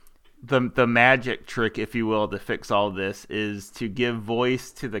 the magic trick, if you will, to fix all this is to give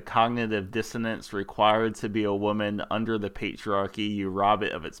voice to the cognitive dissonance required to be a woman under the patriarchy. You rob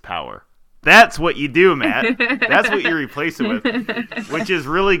it of its power. That's what you do, Matt. That's what you replace it with, which is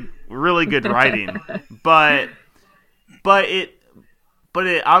really, really good writing. But it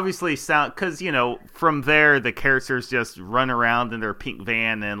obviously sounds, because from there the characters just run around in their pink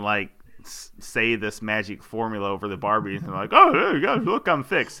van and like say this magic formula over the Barbie, and they're like, oh, there you go, look, I'm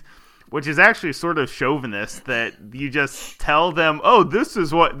fixed. Which is actually sort of chauvinist, that you just tell them, oh, this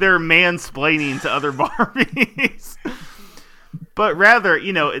is what they're mansplaining to other Barbies. But rather,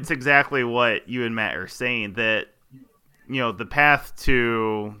 it's exactly what you and Matt are saying, that, the path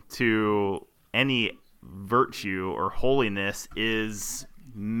to any virtue or holiness is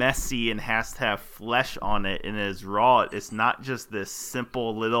messy and has to have flesh on it and is raw. It's not just this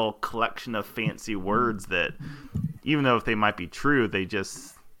simple little collection of fancy words that, even though if they might be true, they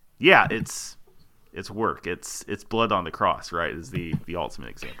just... Yeah, it's work. It's blood on the cross, right? Is the ultimate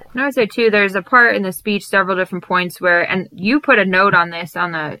example. And I would say too, there's a part in the speech, several different points where, and you put a note on this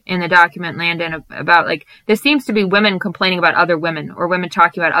in the document, Landon, about like this seems to be women complaining about other women or women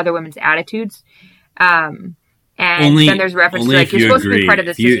talking about other women's attitudes. And then there's reference to like you're supposed to be part of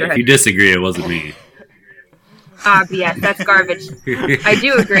the sisterhood. If you disagree, it wasn't me. Yes, that's garbage. I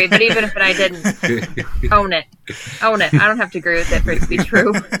do agree, but even if I didn't, own it. I don't have to agree with it for it to be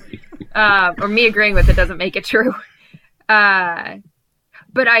true. Or me agreeing with it doesn't make it true.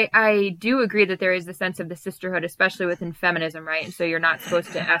 But I do agree that there is the sense of the sisterhood, especially within feminism, right? And so you're not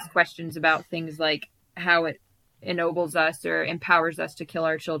supposed to ask questions about things like how it ennobles us or empowers us to kill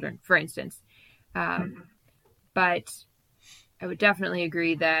our children, for instance. But I would definitely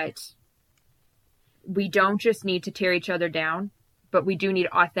agree that we don't just need to tear each other down, but we do need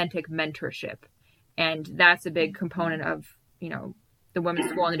authentic mentorship. And that's a big component of, the women's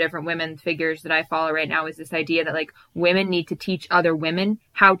school and the different women figures that I follow right now, is this idea that like women need to teach other women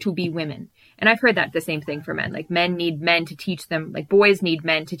how to be women. And I've heard that the same thing for men. Like men need men to teach them, like boys need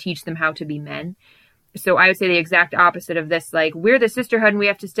men to teach them how to be men. So I would say the exact opposite of this. Like, we're the sisterhood and we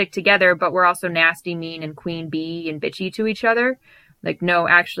have to stick together, but we're also nasty, mean, and queen bee and bitchy to each other. Like, no,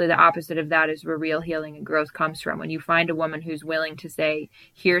 actually the opposite of that is where real healing and growth comes from. When you find a woman who's willing to say,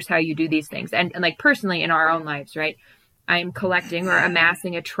 here's how you do these things. And like personally in our own lives, right? I'm collecting or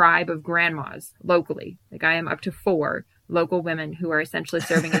amassing a tribe of grandmas locally. Like, I am up to 4 local women who are essentially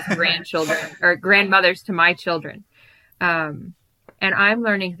serving as grandchildren or grandmothers to my children. And I'm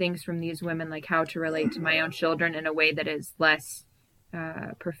learning things from these women, like how to relate to my own children in a way that is less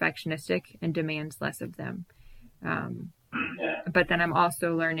perfectionistic and demands less of them. But then I'm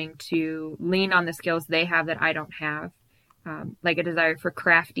also learning to lean on the skills they have that I don't have. Like a desire for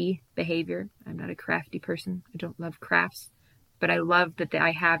crafty behavior. I'm not a crafty person. I don't love crafts, but I love that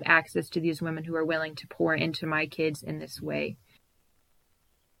I have access to these women who are willing to pour into my kids in this way.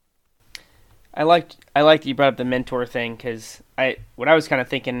 I like that you brought up the mentor thing, because what I was kind of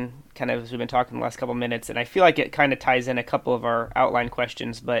thinking, kind of as we've been talking the last couple of minutes, and I feel like it kind of ties in a couple of our outline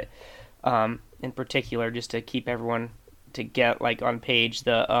questions, but in particular, just to keep everyone to get like on page,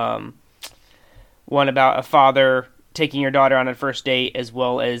 the one about a father taking your daughter on a first date, as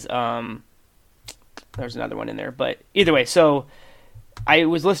well as there's another one in there, but either way. So I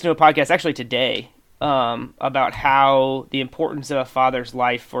was listening to a podcast actually today about how the importance of a father's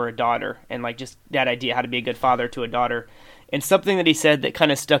life for a daughter, and like just that idea, how to be a good father to a daughter. And something that he said that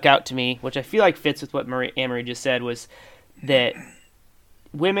kind of stuck out to me, which I feel like fits with what Anne-Marie just said, was that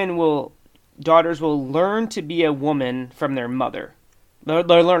daughters will learn to be a woman from their mother. They'll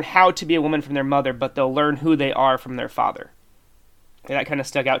learn how to be a woman from their mother, but they'll learn who they are from their father. And that kind of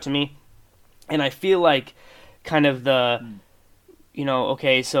stuck out to me. And I feel like kind of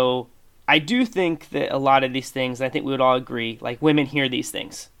so I do think that a lot of these things, I think we would all agree, like women hear these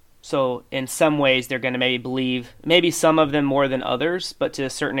things. So in some ways they're going to maybe believe, maybe some of them more than others, but to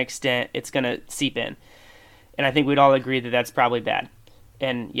a certain extent it's going to seep in. And I think we'd all agree that that's probably bad.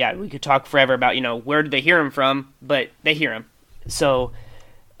 And yeah, we could talk forever about, where did they hear them from, but they hear them. So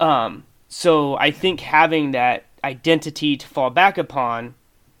I think having that identity to fall back upon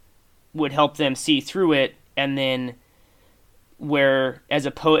would help them see through it, and then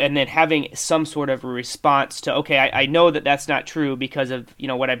and then having some sort of a response to, okay, I know that that's not true because of,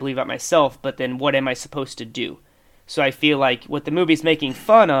 what I believe about myself, but then what am I supposed to do? So I feel like what the movie's making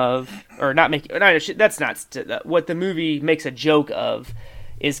fun of, or not making, what the movie makes a joke of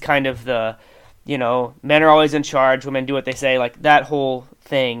is kind of the, men are always in charge, women do what they say, like that whole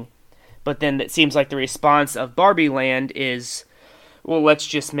thing. But then it seems like the response of Barbie Land is, well, let's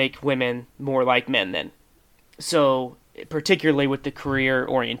just make women more like men then. So particularly with the career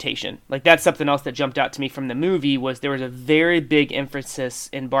orientation. Like that's something else that jumped out to me from the movie, was there was a very big emphasis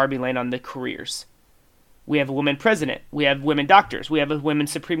in Barbie Land on the careers. We have a woman president. We have women doctors. We have a women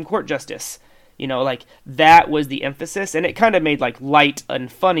Supreme Court justice. Like that was the emphasis, and it kind of made like light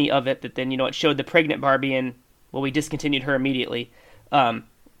and funny of it, that then, it showed the pregnant Barbie, and well, we discontinued her immediately.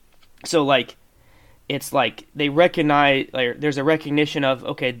 So like, it's like they recognize, like, there's a recognition of,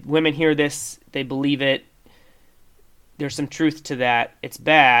 okay, women hear this, they believe it. There's some truth to that. It's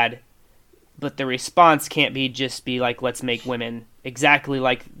bad, but the response can't be like, let's make women exactly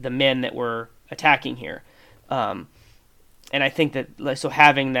like the men that we're attacking here. And I think that, so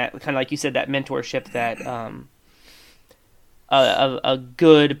having that kind of, like you said, that mentorship, that a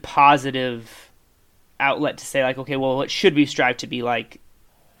good positive outlet to say like, okay, well, what should we strive to be like?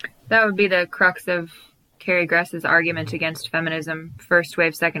 That would be the crux of Carrie Gress's argument against feminism, first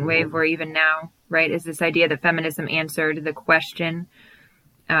wave, second wave, or even now, right? Is this idea that feminism answered the question,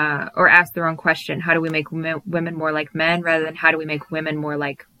 or asked the wrong question. How do we make women more like men, rather than how do we make women more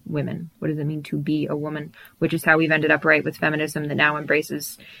like women? What does it mean to be a woman? Which is how we've ended up, right, with feminism that now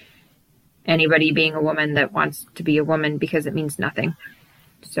embraces anybody being a woman that wants to be a woman, because it means nothing.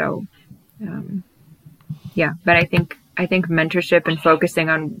 So, but I think mentorship and focusing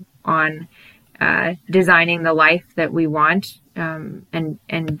on designing the life that we want,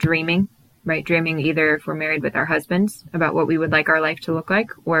 and dreaming, right? Dreaming either if we're married with our husbands about what we would like our life to look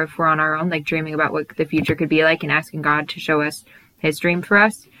like, or if we're on our own, like dreaming about what the future could be like and asking God to show us his dream for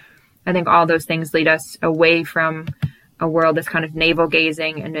us. I think all those things lead us away from a world that's kind of navel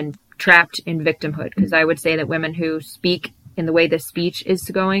gazing and then trapped in victimhood. Because I would say that women who speak in the way this speech is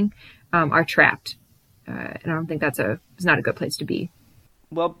going are trapped. And I don't think it's not a good place to be.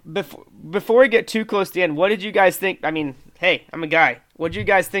 Well, before we get too close to the end, what did you guys think? I mean, hey, I'm a guy. What did you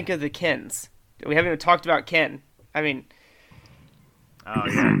guys think of the Kens? We haven't even talked about Ken. I mean, oh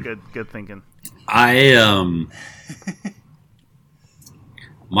yeah, good thinking.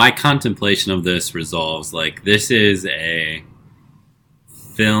 My contemplation of this resolves like this is a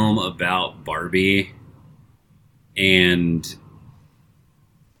film about Barbie, and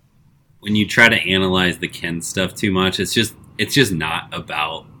when you try to analyze the Ken stuff too much, it's just not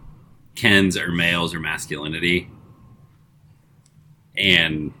about Kens or males or masculinity.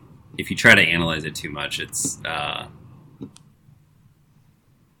 And if you try to analyze it too much, it's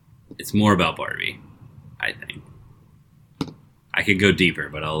more about Barbie, I think. I could go deeper,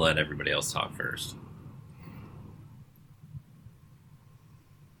 but I'll let everybody else talk first.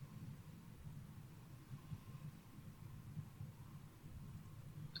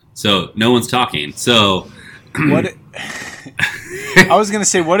 So no one's talking. So what? I was gonna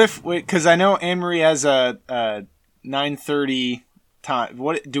say, what if? Because I know Anne Marie has a 9:30 time.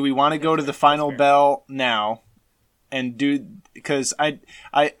 What do we want to go to the final bell now, and do? Because I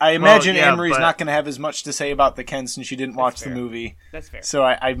imagine Anne Marie's not going to have as much to say about the Ken since she didn't watch the movie. That's fair. So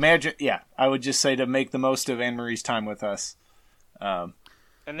I imagine, I would just say to make the most of Anne Marie's time with us. And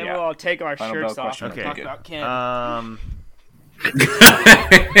then we'll all take our final shirts off question. and talk about Ken.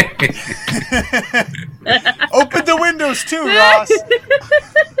 Open the windows too, Ross.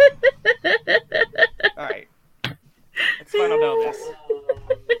 All right. Let's final bell this.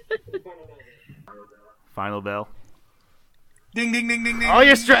 Final bell. Ding, ding, ding, ding, ding. All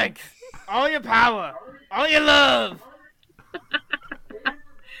your strength, all your power, all your love.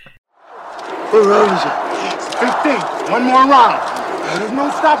 Where is it? 15. One more round. There's no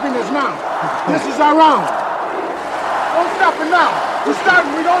stopping us now. This is our round. Don't stop it now. We're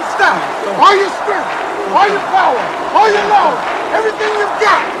starting. We don't stop. All your strength, all your power, all your love, everything you've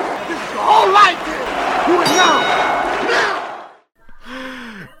got. This is your whole life. Do it now.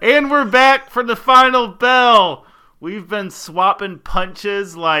 And we're back for the final bell. We've been swapping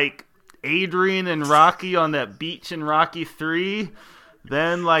punches like Adrian and Rocky on that beach in Rocky 3.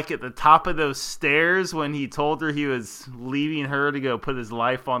 Then, like, at the top of those stairs when he told her he was leaving her to go put his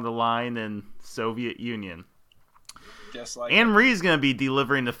life on the line in Soviet Union. Just like Anne Marie's going to be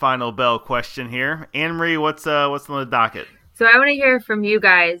delivering the final bell question here. Anne Marie, what's on the docket? So I want to hear from you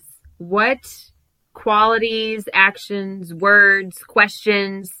guys. What qualities, actions, words,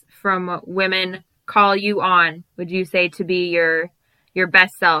 questions from women call you on, would you say, to be your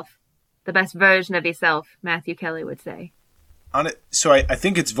best self, the best version of yourself, Matthew Kelly would say? So I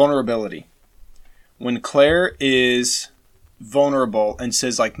think it's vulnerability. When Claire is vulnerable and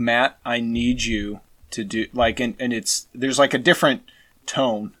says, like, Matt, I need you to do, like, and it's, there's like a different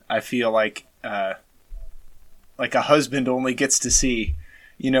tone, I feel like a husband only gets to see,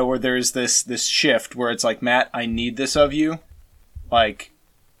 where there's this shift where it's like, Matt, I need this of you. Like,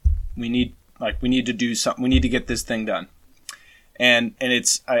 we need to do something. We need to get this thing done. And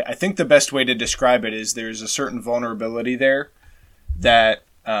it's, I think the best way to describe it is there's a certain vulnerability there that,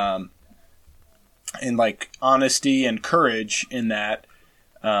 and like honesty and courage in that,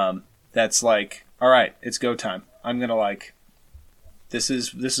 that's like, all right, it's go time. I'm going to this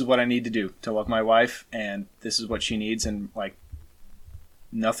is what I need to do to love my wife, and this is what she needs. And like,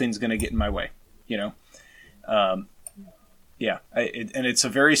 nothing's going to get in my way, Yeah, and it's a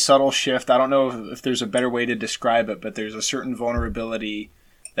very subtle shift. I don't know if there's a better way to describe it, but there's a certain vulnerability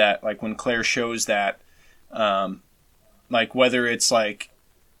that, like, when Claire shows that, like, whether it's like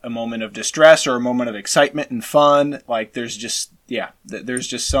a moment of distress or a moment of excitement and fun, like, there's just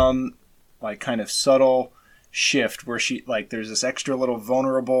some like kind of subtle shift where she, like, there's this extra little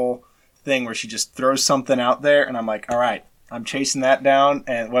vulnerable thing where she just throws something out there, and I'm like, all right, I'm chasing that down,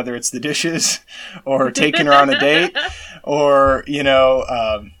 and whether it's the dishes or taking her on a date or,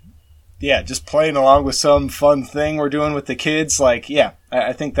 just playing along with some fun thing we're doing with the kids. Like,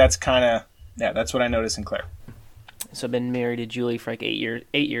 I think that's kind of, that's what I notice in Claire. So I've been married to Julie for like 8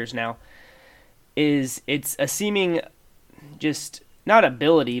 years now. It's a seeming just not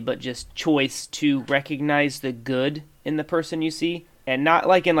ability, but just choice to recognize the good in the person you see. And not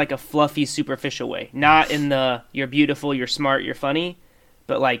like in like a fluffy, superficial way. Not in the, you're beautiful, you're smart, you're funny,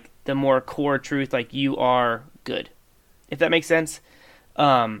 but like the more core truth, like you are good, if that makes sense.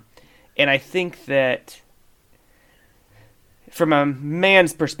 And I think that from a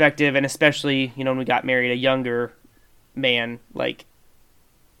man's perspective, and especially, when we got married, a younger man, like,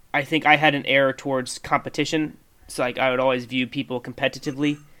 I think I had an error towards competition. So like I would always view people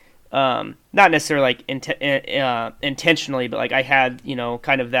competitively. Not necessarily like intentionally, but like I had,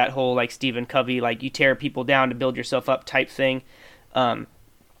 kind of that whole like Stephen Covey, like you tear people down to build yourself up type thing,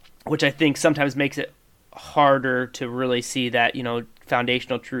 which I think sometimes makes it harder to really see that,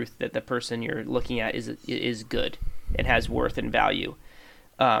 foundational truth that the person you're looking at is good and has worth and value.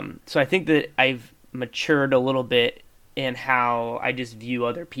 So I think that I've matured a little bit in how I just view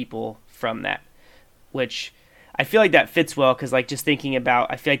other people from that, which I feel like that fits well, because like just thinking about,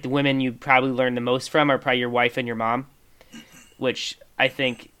 I feel like the women you probably learn the most from are probably your wife and your mom, which I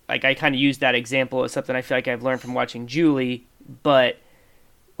think like I kind of use that example as something I feel like I've learned from watching Julie, but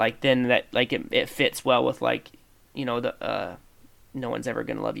like then that like it fits well with like, the no one's ever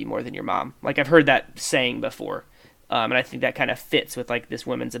going to love you more than your mom. Like I've heard that saying before. And I think that kind of fits with like this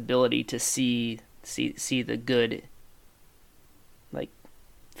woman's ability to see the good, like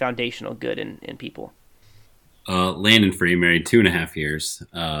foundational good in people. Landon Free, married 2.5 years.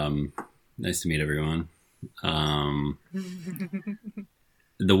 Nice to meet everyone. The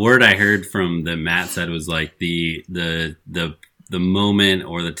word I heard from that Matt said was like the moment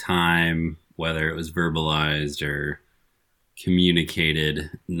or the time, whether it was verbalized or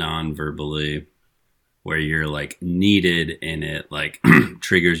communicated non-verbally, where you're like needed and it like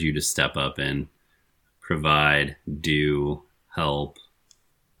triggers you to step up and provide, do, help,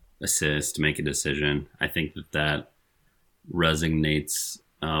 assist, make a decision. I think that resonates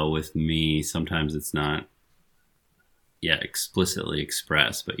with me. Sometimes it's not explicitly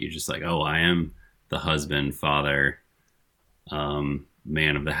expressed, but you're just like, oh, I am the husband, father,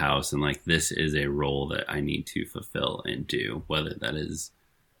 man of the house, and like this is a role that I need to fulfill and do, whether that is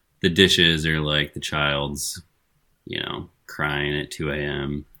the dishes or like the child's crying at 2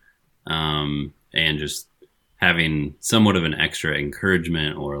 a.m. And just having somewhat of an extra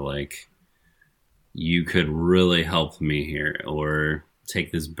encouragement, or like you could really help me here or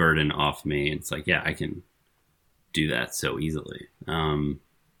take this burden off me. It's like, I can do that so easily.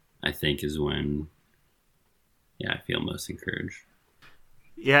 I think is when I feel most encouraged.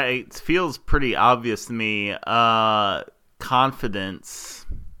 Yeah, it feels pretty obvious to me. Confidence.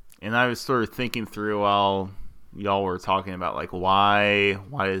 And I was sort of thinking through while y'all were talking about like why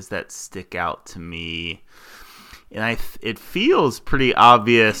does that stick out to me? And it feels pretty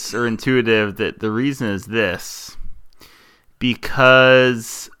obvious or intuitive that the reason is this.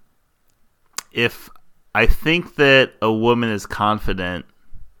 Because if I think that a woman is confident,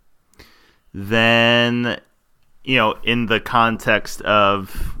 then, in the context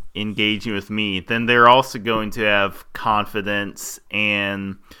of engaging with me, then they're also going to have confidence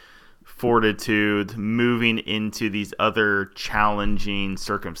and fortitude moving into these other challenging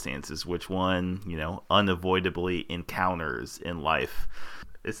circumstances, which one, unavoidably encounters in life.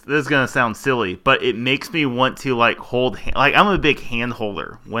 This is going to sound silly, but it makes me want to like hold, like I'm a big hand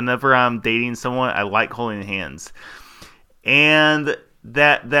holder. Whenever I'm dating someone, I like holding hands. And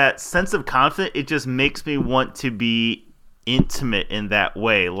that sense of confidence, it just makes me want to be intimate in that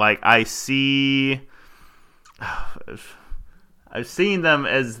way. Like I've seen them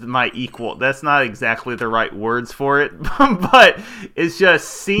as my equal. That's not exactly the right words for it, but it's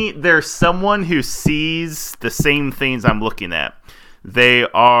just there's someone who sees the same things I'm looking at. They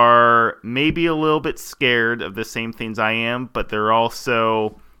are maybe a little bit scared of the same things I am, but they're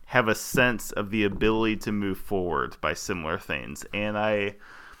also have a sense of the ability to move forward by similar things. And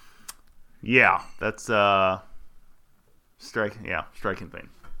that's striking thing.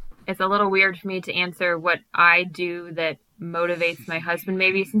 It's a little weird for me to answer what I do that motivates my husband,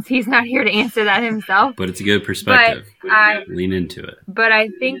 maybe, since he's not here to answer that himself. But it's a good perspective. Lean into it. But I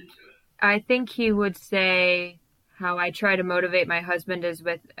think he would say how I try to motivate my husband is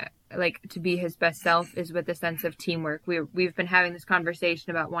with to be his best self is with a sense of teamwork. We've been having this conversation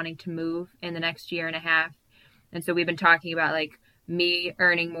about wanting to move in the next year and a half. And so we've been talking about like me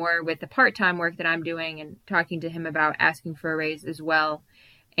earning more with the part-time work that I'm doing, and talking to him about asking for a raise as well.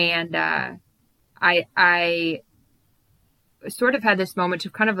 And I sort of had this moment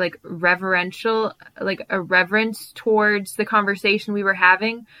of kind of like reverential, like a reverence towards the conversation we were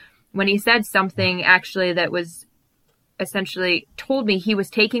having, when he said something actually that was essentially told me he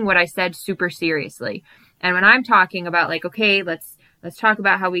was taking what I said super seriously. And when I'm talking about like, okay, let's talk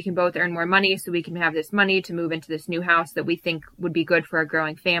about how we can both earn more money so we can have this money to move into this new house that we think would be good for a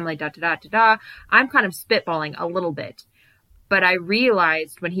growing family, I'm kind of spitballing a little bit. But I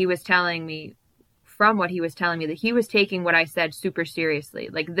realized when he was telling me, from what he was telling me, that he was taking what I said super seriously.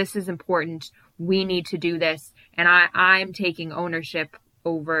 Like, this is important. We need to do this. And I'm taking ownership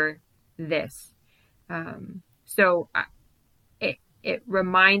over this. So it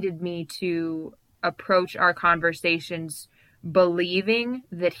reminded me to approach our conversations believing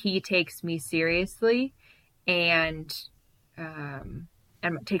that he takes me seriously and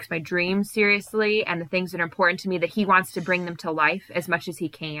takes my dreams seriously and the things that are important to me, that he wants to bring them to life as much as he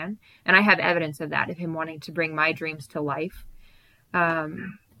can. And I have evidence of that, of him wanting to bring my dreams to life.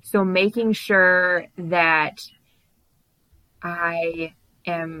 So making sure that I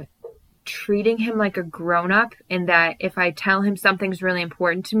am treating him like a grown-up, and that if I tell him something's really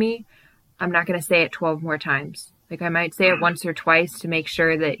important to me, I'm not going to say it 12 more times. Like, I might say it once or twice to make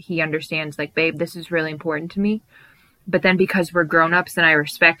sure that he understands, like, babe, this is really important to me. But then because we're grown-ups and I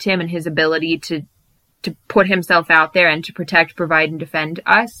respect him and his ability to put himself out there and to protect, provide, and defend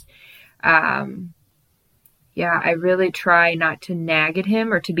us, I really try not to nag at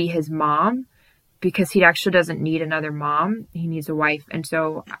him or to be his mom, because he actually doesn't need another mom. He needs a wife. And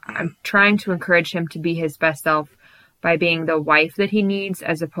so I'm trying to encourage him to be his best self by being the wife that he needs,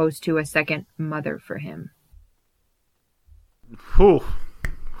 as opposed to a second mother for him. Whew.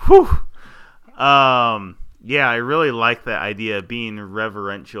 Yeah, I really like that idea of being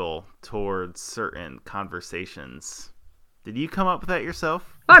reverential towards certain conversations. Did you come up with that yourself?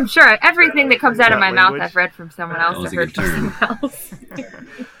 Oh, I'm sure. Everything that comes out of my mouth, I've read from someone else. I've heard from someone else.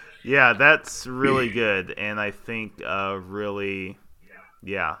 Yeah, that's really good, and I think a really,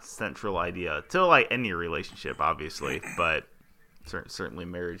 central idea to like any relationship, obviously, but certainly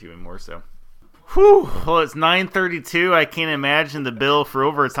marriage even more so. Whew. Well, it's 9:32. I can't imagine the bill for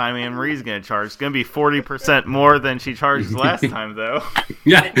overtime Anne Marie's going to charge. It's going to be 40% more than she charged last time, though.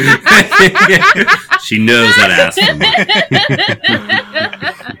 Yeah, she knows how to ask for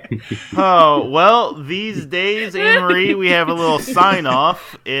more. Oh, well, these days, Anne Marie, we have a little sign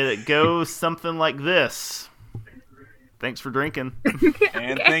off. It goes something like this. Thanks for drinking.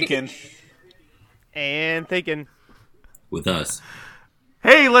 And thinking. And thinking. With us.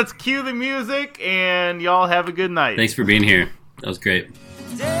 Hey, let's cue the music, and y'all have a good night. Thanks for being here. That was great.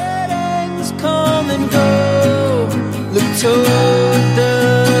 Dead ends come and go. Look toward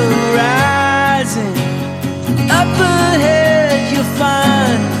the horizon. Up ahead you'll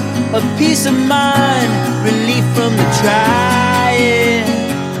find a peace of mind, relief from the trying.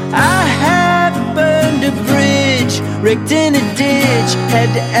 I have burned a bridge, wrecked in a ditch,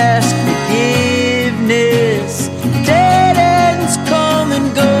 had to ask forgiveness. Dead ends come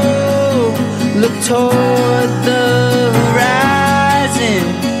and go. Look toward the horizon.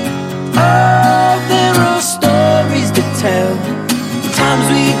 Oh, there are stories to tell. The times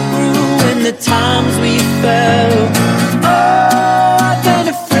we grew and the times we fell. Oh, I've been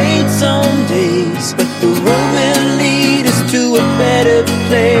afraid some days, but the road will lead us to a better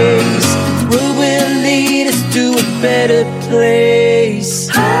place. The road will lead us to a better place.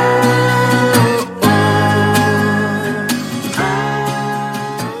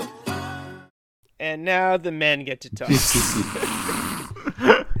 And now the men get to talk.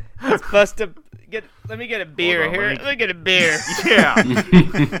 Let's bust a. Let me get a beer here. Let me get a beer. Yeah.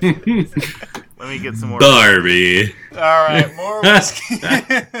 Let me get some more. Barbie. All right, more whiskey.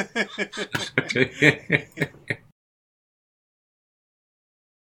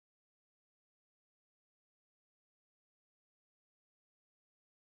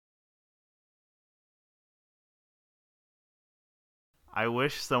 I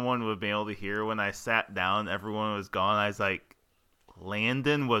wish someone would be able to hear when I sat down, everyone was gone. I was like,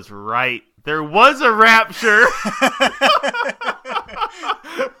 Landon was right. There was a rapture.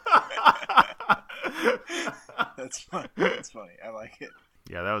 That's funny. That's funny. I like it.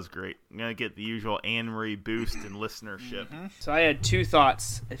 Yeah, that was great. I'm going to get the usual Anne Marie boost in listenership. Mm-hmm. So I had two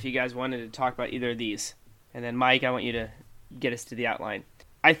thoughts if you guys wanted to talk about either of these. And then, Mike, I want you to get us to the outline.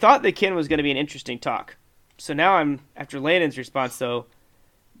 I thought that Ken was going to be an interesting talk. So now after Landon's response, though,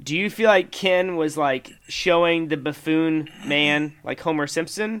 do you feel like Ken was, like, showing the buffoon man like Homer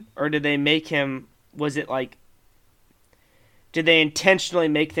Simpson? Or did they make him, did they intentionally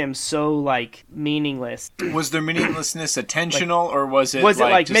make them so, like, meaningless? Was their meaninglessness intentional, or was it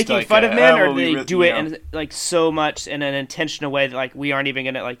making fun of men, or did they do it in, like, so much in an intentional way that, like, we aren't even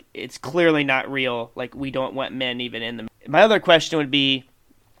going to, like, it's clearly not real, like, we don't want men even in them? My other question would be,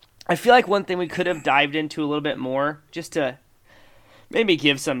 I feel like one thing we could have dived into a little bit more, just to maybe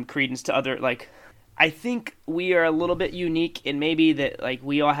give some credence to other, like, I think we are a little bit unique in maybe that, like,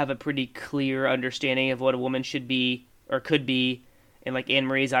 we all have a pretty clear understanding of what a woman should be or could be, and, like, Anne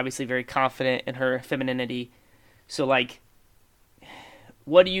Marie is obviously very confident in her femininity. So, like,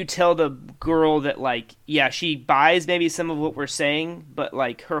 what do you tell the girl that, like, yeah, she buys maybe some of what we're saying, but,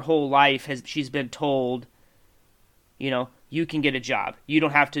 like, her whole life she's been told, you know, you can get a job. You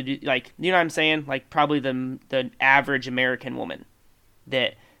don't have to do, like, you know what I'm saying? Like, probably the average American woman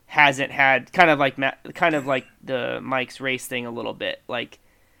that hasn't had, kind of like the Mike's race thing a little bit. Like,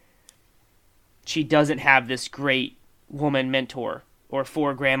 she doesn't have this great woman mentor or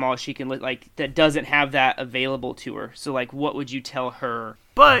for grandma she can, like, that doesn't have that available to her. So, like, what would you tell her?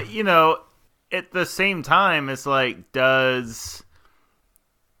 But, you know, at the same time, it's like, is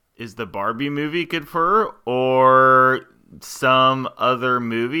the Barbie movie good for her, or some other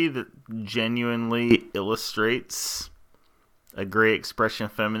movie that genuinely illustrates a great expression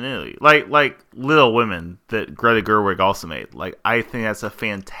of femininity, like Little Women that Greta Gerwig also made? Like, I think that's a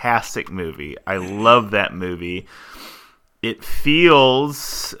fantastic movie. I love that movie. It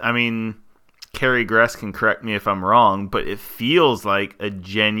feels, I mean, Carrie Gress can correct me if I'm wrong, but it feels like a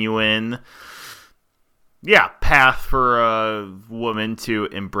genuine, path for a woman to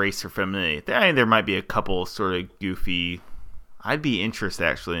embrace her femininity. I mean, there might be a couple sort of goofy, I'd be interested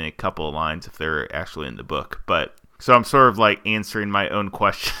actually in a couple of lines if they're actually in the book, but so I'm sort of like answering my own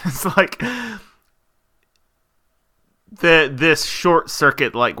questions. Like, this short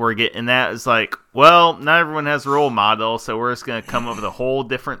circuit, like, we're getting at is like, well, not everyone has a role model, so we're just going to come up with a whole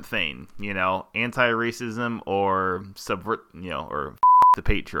different thing, you know, anti-racism or subvert, you know, or the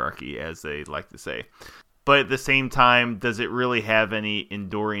patriarchy, as they like to say. But at the same time, does it really have any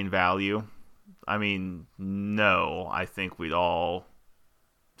enduring value? I mean, no, I think we'd all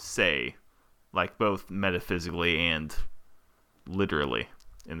say, like, both metaphysically and literally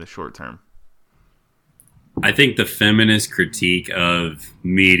in the short term. I think the feminist critique of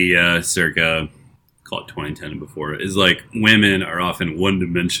media circa, call it 2010 and before, is like women are often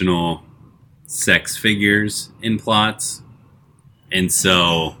one-dimensional sex figures in plots. And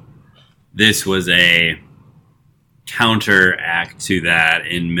so this was a counteract to that,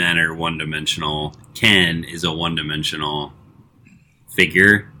 and men are one-dimensional. Ken is a one-dimensional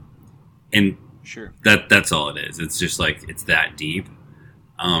figure. And sure, that's all it is. It's just like, it's that deep.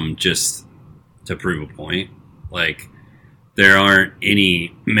 Just to prove a point. Like, there aren't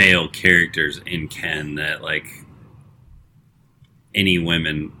any male characters in Ken that, like, any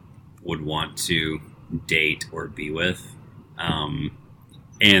women would want to date or be with.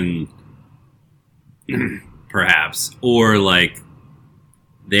 And perhaps, or, like,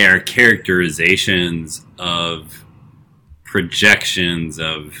 they are characterizations of projections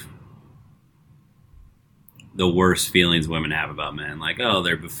of the worst feelings women have about men. Like, oh,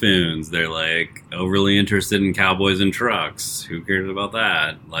 they're buffoons. They're, like, overly interested in cowboys and trucks. Who cares about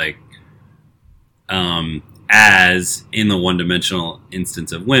that? Like, as in the one-dimensional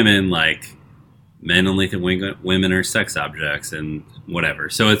instance of women, like, men only think women are sex objects and whatever.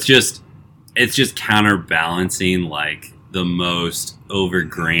 So it's just counterbalancing, like, the most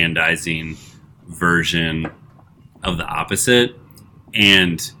over-grandizing version of the opposite.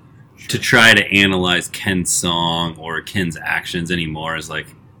 And to try to analyze Ken's song or Ken's actions anymore is like,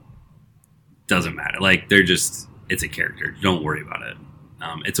 doesn't matter. Like, they're just, it's a character. Don't worry about it.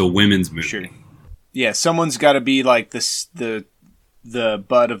 It's a women's movie. Sure. Yeah, someone's got to be like this, the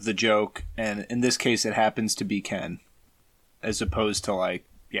butt of the joke, and in this case, it happens to be Ken, as opposed to, like,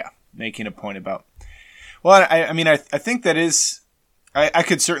 making a point about. Well, I mean, I think that is, I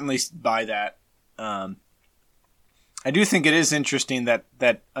could certainly buy that. I do think it is interesting that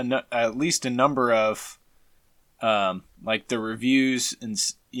at least a number of, like, the reviews and,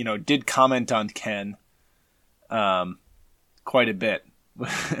 you know, did comment on Ken, quite a bit.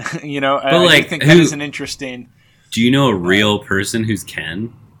 You know, I think that is an interesting. Do you know a real person who's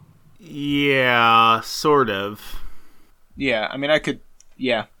Ken? Yeah, sort of. Yeah, I mean, I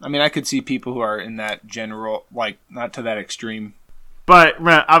could see people who are in that general, like, not to that extreme. But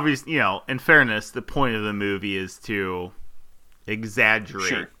obviously, you know, in fairness, the point of the movie is to exaggerate.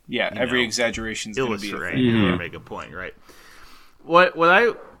 Sure. Yeah, every exaggeration is going to be a thing. Or make a point, right? What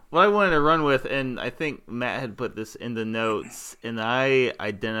I wanted to run with, and I think Matt had put this in the notes, and I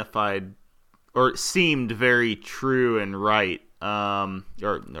identified, or it seemed very true and right,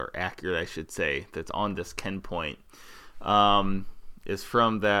 or accurate, I should say, that's on this Ken point, is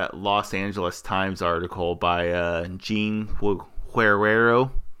from that Los Angeles Times article by Gene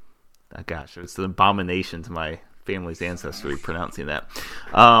Guerrero. Oh, gosh, it's an abomination to my family's ancestry pronouncing that.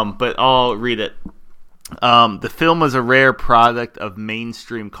 But I'll read it. The film is a rare product of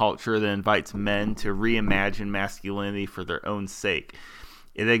mainstream culture that invites men to reimagine masculinity for their own sake.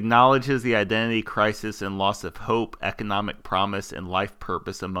 It acknowledges the identity crisis and loss of hope, economic promise, and life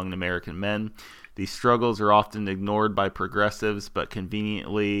purpose among American men. These struggles are often ignored by progressives, but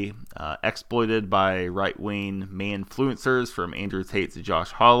conveniently exploited by right-wing man-influencers, from Andrew Tate to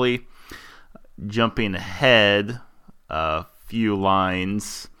Josh Hawley. Jumping ahead a few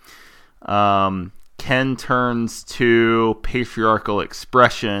lines, Ken turns to patriarchal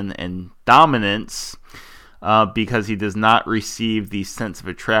expression and dominance because he does not receive the sense of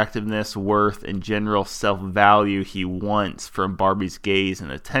attractiveness, worth, and general self-value he wants from Barbie's gaze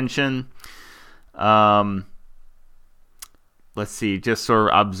and attention. Let's see, just sort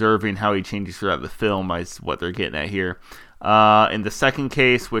of observing how he changes throughout the film is what they're getting at here. In the second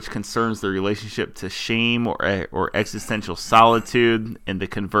case, which concerns the relationship to shame or existential solitude and the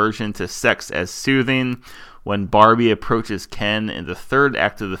conversion to sex as soothing, when Barbie approaches Ken in the third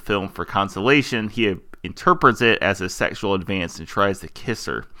act of the film for consolation, he interprets it as a sexual advance and tries to kiss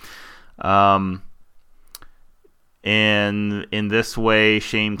her. And in this way,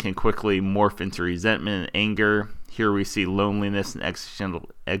 shame can quickly morph into resentment and anger. Here we see loneliness and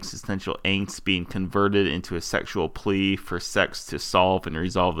existential angst being converted into a sexual plea for sex to solve and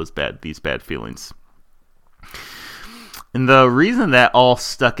resolve these bad feelings. And the reason that all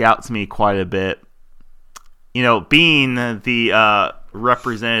stuck out to me quite a bit, being the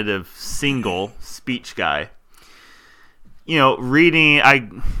representative single speech guy,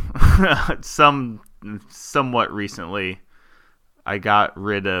 reading, somewhat recently, I got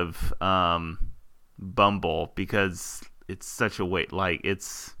rid of Bumble because it's such a wait.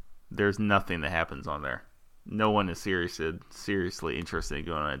 There's nothing that happens on there. No one is seriously interested in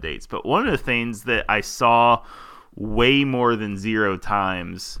going on dates. But one of the things that I saw way more than 0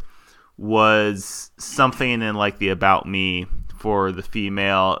 times was something in the About Me for the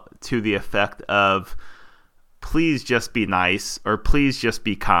female to the effect of, please just be nice, or please just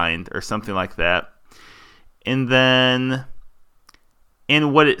be kind, or something like that. And then,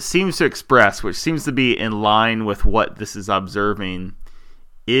 and what it seems to express, which seems to be in line with what this is observing,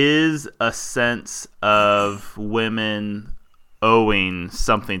 is a sense of women owing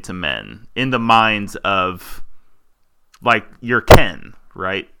something to men in the minds of, your Ken,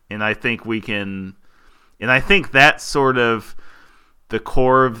 right? And I think that's sort of the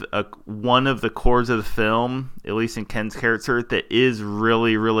core of one of the cores of the film, at least in Ken's character, that is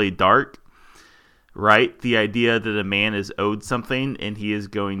really, really dark. Right? The idea that a man is owed something and he is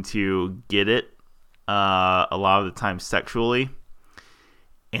going to get it a lot of the time sexually.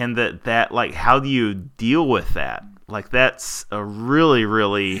 And that how do you deal with that? That's a really,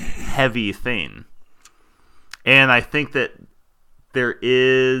 really heavy thing. And I think that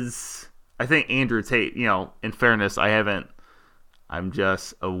I think Andrew Tate, in fairness, I'm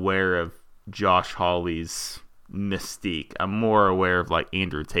just aware of Josh Hawley's mystique. I'm more aware of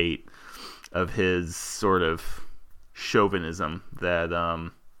Andrew Tate, of his sort of chauvinism that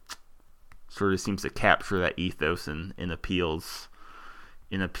sort of seems to capture that ethos and appeals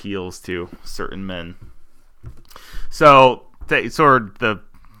to certain men. So sort of the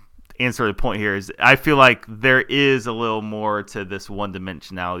answer to the point here is, I feel like there is a little more to this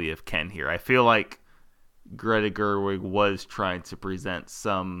one-dimensionality of Ken here. I feel like Greta Gerwig was trying to present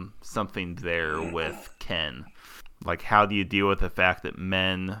something there with Ken. How do you deal with the fact that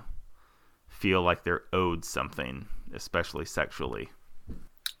men feel like they're owed something, especially sexually?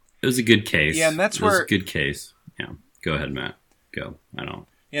 It was a good case. Yeah, and that's it was a good case. Yeah, go ahead, Matt. Go. I don't.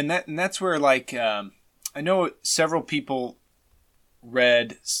 And that's where I know several people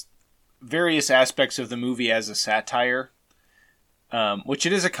read various aspects of the movie as a satire, which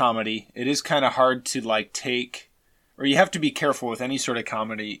it is a comedy. It is kind of hard to take, or you have to be careful with any sort of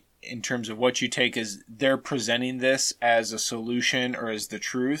comedy in terms of what you take as they're presenting this as a solution or as the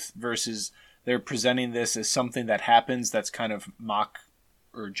truth versus they're presenting this as something that happens that's kind of mock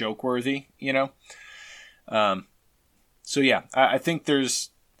or joke worthy, So yeah, I think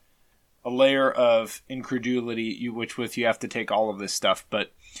there's a layer of incredulity which with you have to take all of this stuff,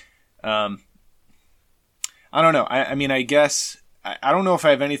 but I don't know. I mean, I guess I don't know if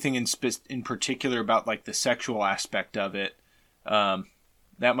I have anything in particular about the sexual aspect of it.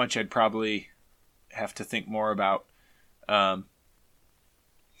 That much I'd probably have to think more about.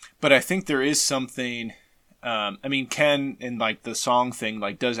 But I think there is something. I mean, Ken in the song thing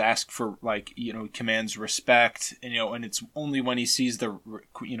does ask for commands respect, and it's only when he sees the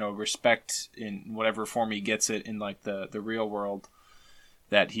respect in whatever form he gets it in the real world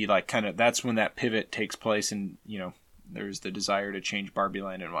that he that's when that pivot takes place, and there's the desire to change Barbie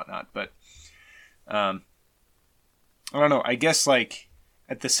Land and whatnot. But I don't know. I guess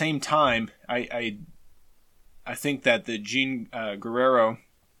at the same time, I think that the Jean Guerrero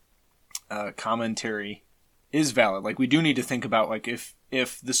commentary is valid. We do need to think about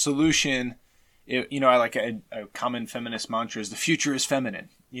if the solution I like a common feminist mantra is the future is feminine,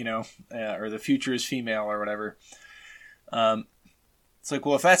 or the future is female or whatever. It's like,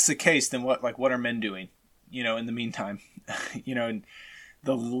 well, if that's the case, then what are men doing, in the meantime? And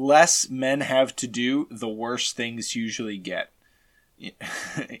the less men have to do, the worse things usually get.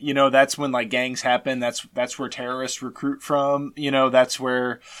 That's when like gangs happen. That's where terrorists recruit from. That's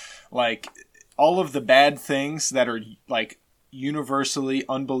where like all of the bad things that are like universally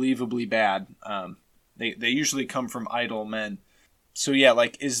unbelievably bad. They usually come from idle men. So yeah,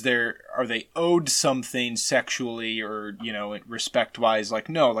 like are they owed something sexually or, respect wise? Like,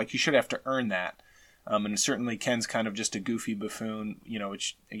 no, like you should have to earn that. And certainly Ken's kind of just a goofy buffoon,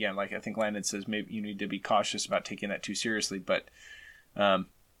 which again, like I think Landon says, maybe you need to be cautious about taking that too seriously. But I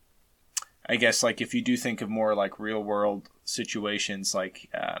guess like if you do think of more like real world situations, like,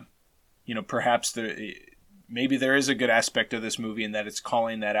 perhaps maybe there is a good aspect of this movie in that it's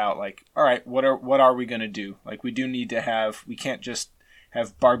calling that out. Like, all right, what are we going to do? Like, we do need to we can't just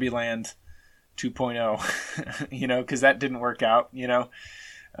have Barbie Land 2.0, because that didn't work out,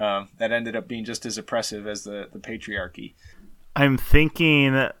 that ended up being just as oppressive as the patriarchy. I'm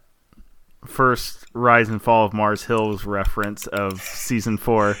thinking first Rise and Fall of Mars Hill's reference of season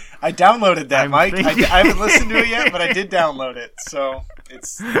 4. I downloaded that, Mike. I haven't listened to it yet, but I did download it. So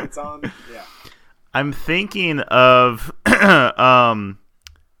it's on. Yeah. I'm thinking of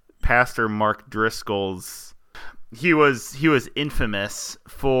Pastor Mark Driscoll's. He was infamous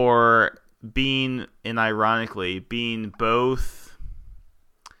for being, and ironically, being both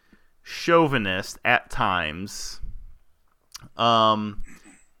chauvinist at times,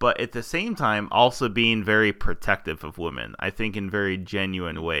 but at the same time also being very protective of women, I think in very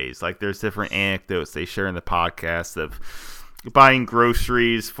genuine ways. Like there's different anecdotes they share in the podcast of buying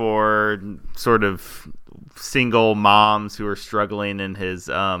groceries for sort of single moms who are struggling in his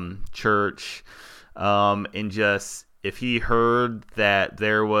church, and just if he heard that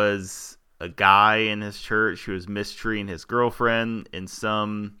there was a guy in his church who was mistreating his girlfriend in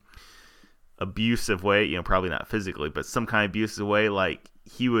some abusive way, probably not physically, but some kind of abusive way, like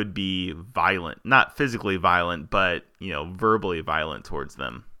he would be violent, not physically violent, but verbally violent towards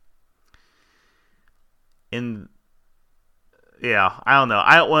them. And yeah, I don't know.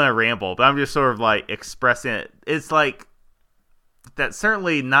 I don't want to ramble, but I'm just sort of like expressing it. It's like that's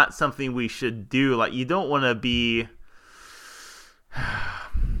certainly not something we should do. Like you don't want to be,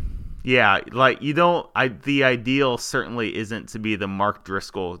 yeah, like you don't. The ideal certainly isn't to be the Mark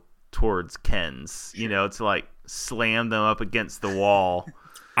Driscoll towards Ken's. To like slam them up against the wall.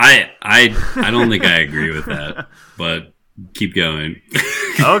 I don't think I agree with that, but keep going.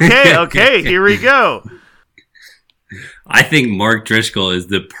 Okay, here we go. I think Mark Driscoll is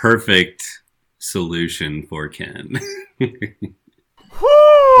the perfect solution for Ken. Woo!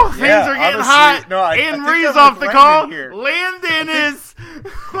 Things are getting honestly, hot. No, and Ree's off the call. Here. Landon is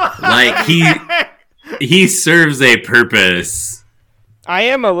like he serves a purpose. I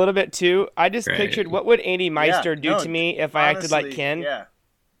am a little bit too. I just pictured what would Andy Meister do to me if I acted like Ken. Yeah.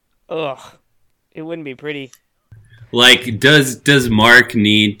 Ugh, it wouldn't be pretty. Like, does Mark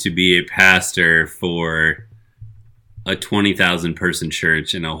need to be a pastor for a 20,000 person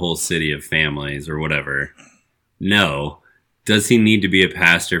church in a whole city of families or whatever? No. Does he need to be a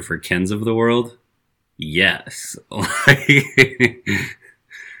pastor for Ken's of the world? Yes.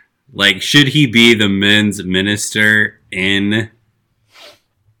 Like, should he be the men's minister in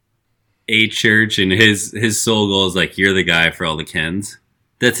a church and his sole goal is like, you're the guy for all the Kens?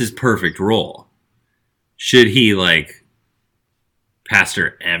 That's his perfect role. Should he like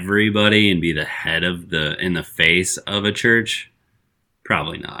pastor everybody and be the head of in the face of a church?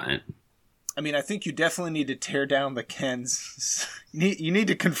 Probably not. I mean, I think you definitely need to tear down the Kens. You need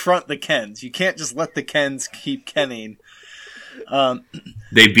to confront the Kens. You can't just let the Kens keep kenning.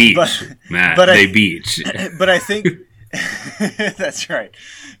 They beach, Matt. They beach. But I think that's right.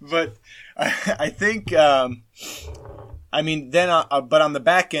 But I think, I mean, then, but on the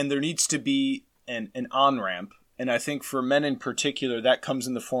back end, there needs to be an on-ramp. And I think for men in particular, that comes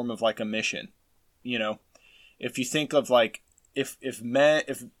in the form of like a mission. If you think of like, if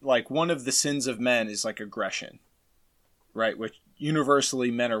like one of the sins of men is like aggression, right? Which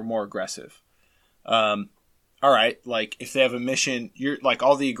universally men are more aggressive. All right. Like if they have a mission, you're like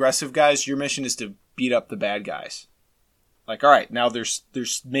all the aggressive guys, your mission is to beat up the bad guys. Like, all right, now there's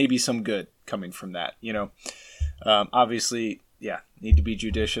maybe some good coming from that, obviously, yeah, need to be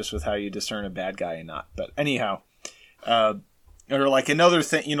judicious with how you discern a bad guy and not. But anyhow, or like another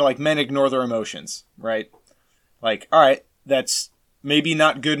thing, like men ignore their emotions, right? Like, all right, that's maybe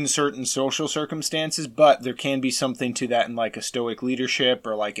not good in certain social circumstances, but there can be something to that in like a stoic leadership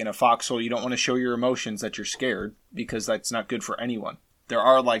or like in a foxhole. You don't want to show your emotions that you're scared because that's not good for anyone. There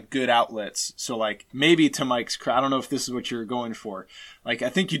are like good outlets. So like maybe to Mike's, I don't know if this is what you're going for. Like I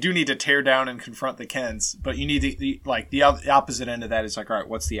think you do need to tear down and confront the Kens, but you need to the opposite end of that is like, all right,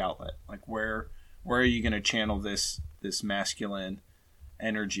 what's the outlet? Like where are you going to channel this masculine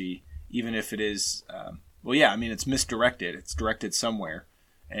energy, even if it is, it's misdirected. It's directed somewhere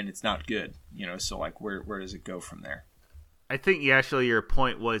and it's not good, so like where does it go from there? I think actually your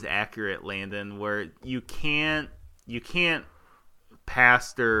point was accurate, Landon, where you can't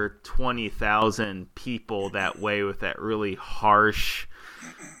pastor 20,000 people that way with that really harsh,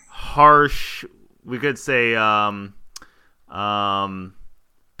 we could say,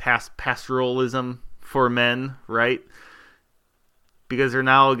 pastoralism for men, right? Because they're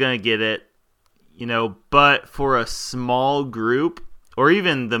not all going to get it, but for a small group or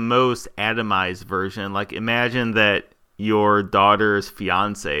even the most atomized version, like imagine that your daughter's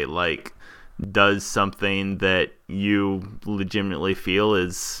fiance, like, does something that you legitimately feel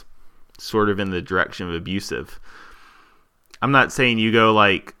is sort of in the direction of abusive. I'm not saying you go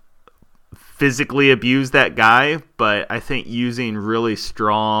like physically abuse that guy, but I think using really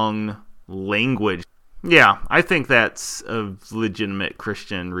strong language, yeah, I think that's a legitimate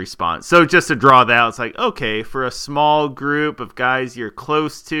Christian response. So just to draw that out, it's like, okay, for a small group of guys you're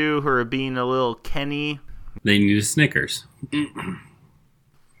close to who are being a little Kenny, they need a Snickers.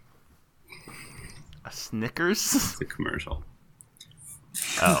 Snickers? It's a commercial.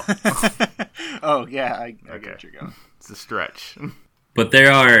 Oh. Oh, yeah, I get you going. It's a stretch. But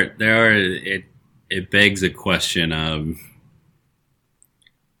it begs a question of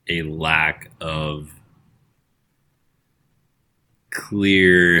a lack of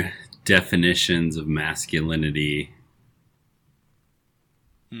clear definitions of masculinity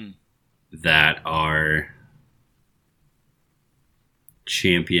that are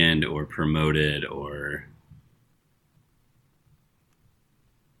championed or promoted or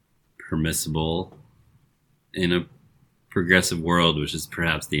permissible in a progressive world, which is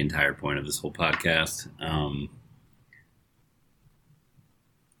perhaps the entire point of this whole podcast.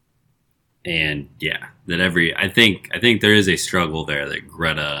 And yeah, that I think there is a struggle there that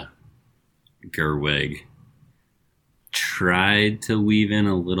Greta Gerwig tried to weave in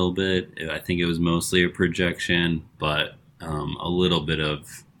a little bit. I think it was mostly a projection, but a little bit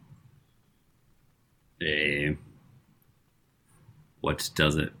of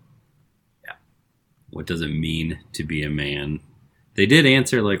what does it mean to be a man? They did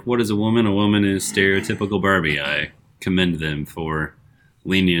answer like, what is a woman? A woman is stereotypical Barbie. I commend them for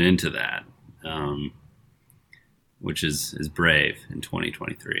leaning into that, which is brave in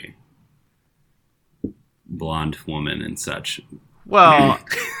 2023. Blonde woman and such. Well,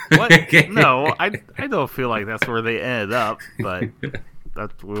 what? No, I don't feel like that's where they ended up, but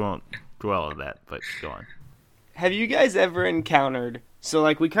we won't dwell on that. But go on. Have you guys ever encountered? So,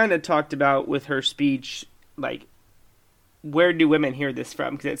 like, we kind of talked about with her speech, like, where do women hear this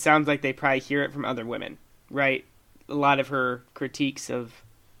from? Because it sounds like they probably hear it from other women, right? A lot of her critiques of,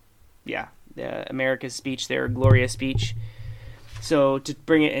 America's speech there, Gloria's speech. So, to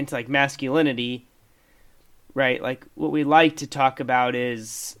bring it into, like, masculinity, right? Like, what we like to talk about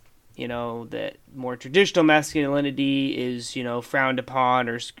is, that more traditional masculinity is, frowned upon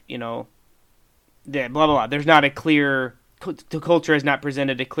or, that blah, blah, blah. There's not a clear... The culture has not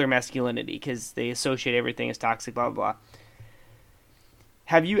presented a clear masculinity because they associate everything as toxic, blah, blah, blah.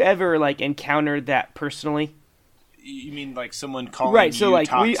 Have you ever, like, encountered that personally? You mean, like, someone calling right, so, you like,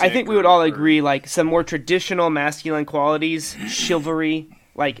 toxic? I think we would all agree, like, some more traditional masculine qualities, chivalry.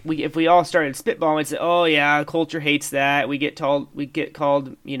 Like, if we all started spitballing and say, oh, yeah, culture hates that. We get called,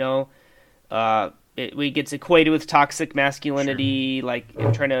 it gets equated with toxic masculinity, sure. Like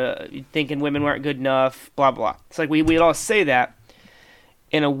thinking women weren't good enough, blah, blah. It's like we'd all say that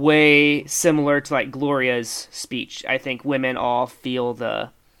in a way similar to like Gloria's speech. I think women all feel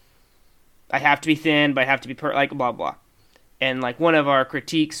I have to be thin, but I have to be like blah, blah. And like one of our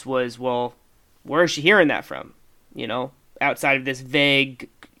critiques was, well, where is she hearing that from? Outside of this vague,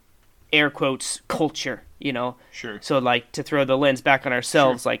 air quotes, culture, Sure. So like to throw the lens back on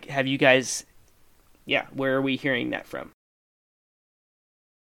ourselves, sure. Like have you guys... Yeah, where are we hearing that from?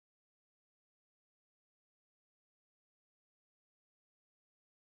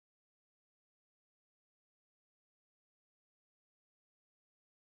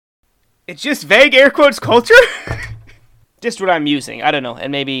 It's just vague air quotes culture? Just what I'm using. I don't know.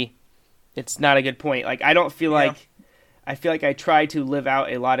 And maybe it's not a good point. Like, I don't feel like... I feel like I try to live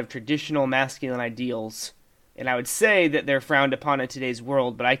out a lot of traditional masculine ideals And I would say that they're frowned upon in today's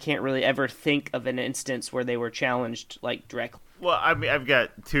world, but I can't really ever think of an instance where they were challenged like directly. Well, I mean, I've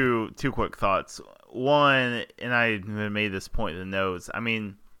got two quick thoughts. One, and I made this point in the notes. I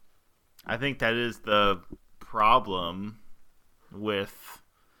mean, I think that is the problem with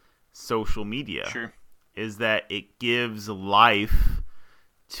social media. Sure. Is that it gives life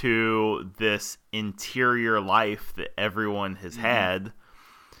to this interior life that everyone has had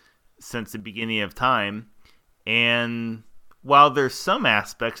since the beginning of time. And while there's some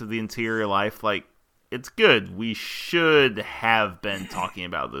aspects of the interior life, like, it's good. We should have been talking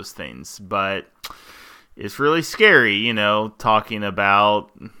about those things, but it's really scary, talking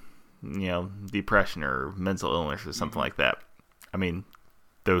about, depression or mental illness or something like that. I mean,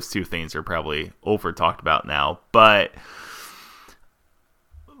 those two things are probably over talked about now, but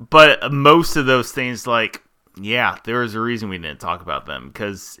most of those things, like, yeah, there was a reason we didn't talk about them,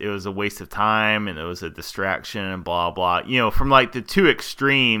 because it was a waste of time and it was a distraction and blah, blah. From like the two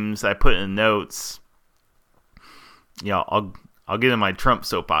extremes I put in notes, I'll get in my Trump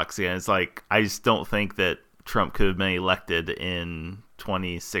soapbox again. It's like, I just don't think that Trump could have been elected in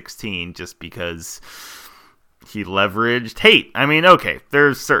 2016 just because he leveraged hate. I mean, okay,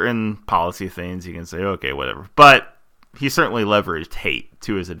 there's certain policy things you can say, okay, whatever. But he certainly leveraged hate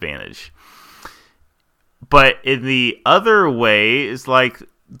to his advantage. But in the other way is like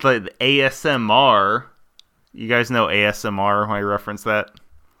the ASMR. You guys know ASMR when I reference that?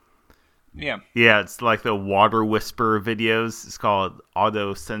 Yeah. Yeah, it's like the water whisper videos. It's called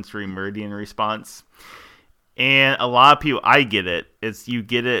auto sensory meridian response. And a lot of people, I get it. You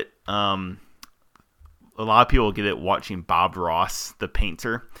get it, a lot of people get it watching Bob Ross, the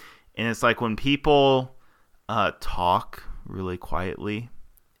painter. And it's like when people talk really quietly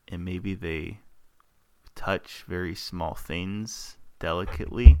and maybe they touch very small things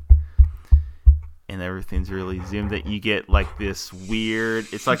delicately and everything's really zoomed, that you get like this weird,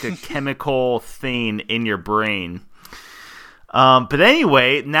 it's like a chemical thing in your brain. But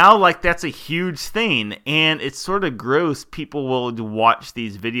anyway, now like that's a huge thing, and it's sort of gross. People will watch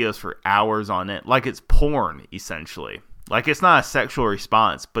these videos for hours on it, like it's porn, essentially. Like, it's not a sexual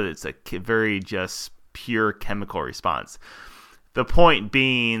response, but it's a very just pure chemical response. The point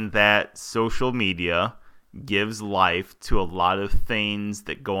being that social media gives life to a lot of things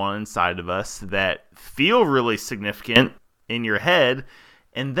that go on inside of us that feel really significant in your head,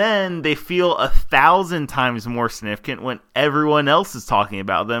 and then they feel 1,000 times more significant when everyone else is talking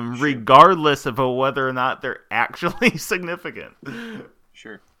about them, regardless of whether or not they're actually significant.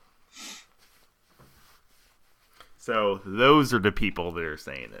 Sure. So those are the people that are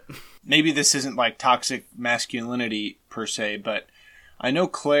saying it. Maybe this isn't like toxic masculinity per se, but I know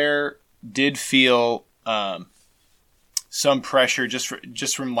Claire did feel some pressure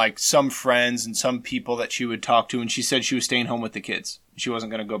just from like some friends and some people that she would talk to, and she said she was staying home with the kids. She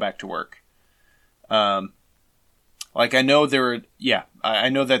wasn't going to go back to work. Like, I know I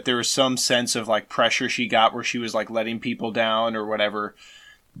know that there was some sense of like pressure she got where she was like letting people down or whatever,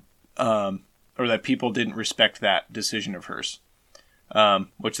 or that people didn't respect that decision of hers.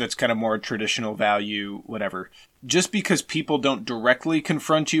 Which that's kind of more traditional value, whatever. Just because people don't directly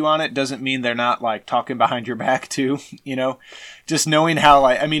confront you on it doesn't mean they're not like talking behind your back too, just knowing how,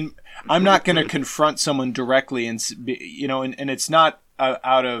 like, I mean, I'm not going to confront someone directly and it's not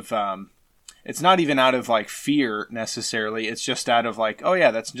out of, it's not even out of like fear necessarily. It's just out of like, oh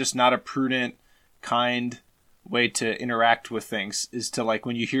yeah, that's just not a prudent, kind way to interact with things, is to like,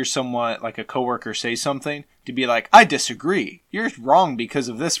 when you hear someone like a coworker say something, to be like, I disagree, you're wrong because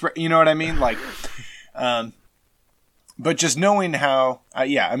of this, you know what I mean? Like, but just knowing how,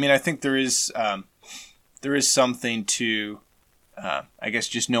 I mean, I think there is something to, I guess,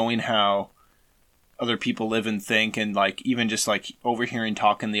 just knowing how other people live and think, and like even just like overhearing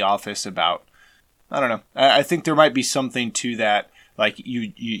talk in the office about, I don't know, I think there might be something to that. Like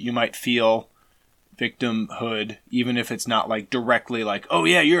you might feel victimhood, even if it's not like directly like, oh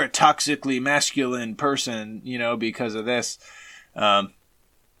yeah, you're a toxically masculine person, because of this. I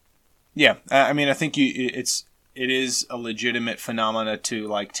mean, I think it is a legitimate phenomena to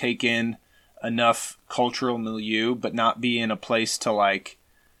like take in enough cultural milieu, but not be in a place to like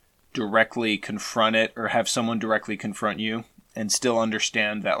directly confront it or have someone directly confront you, and still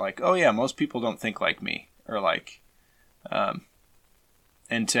understand that like, oh yeah, most people don't think like me, or like,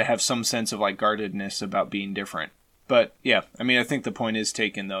 and to have some sense of like guardedness about being different. But yeah, I mean, I think the point is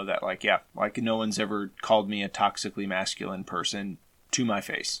taken though, that like, yeah, like no one's ever called me a toxically masculine person to my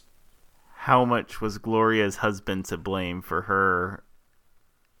face. How much was Gloria's husband to blame for her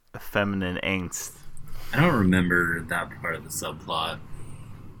feminine angst? I don't remember that part of the subplot.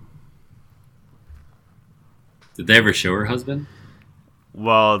 Did they ever show her husband?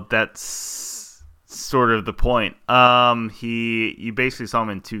 Well, that's sort of the point. You basically saw him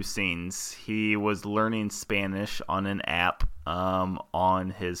in two scenes. He was learning Spanish on an app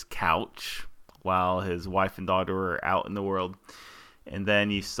on his couch while his wife and daughter were out in the world. And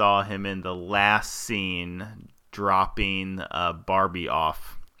then you saw him in the last scene dropping Barbara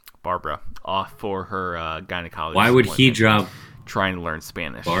off for her gynecologist. Why would he drop trying to learn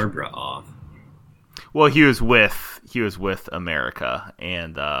Spanish? Barbara off. Well, he was with America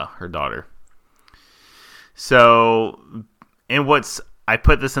and her daughter. So, I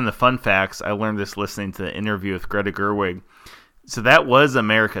put this in the fun facts. I learned this listening to the interview with Greta Gerwig. So that was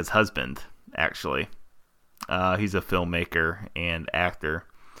America's husband, actually. He's a filmmaker and actor.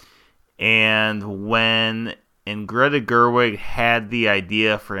 And when Greta Gerwig had the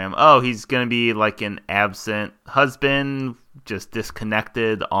idea for him, he's going to be like an absent husband, just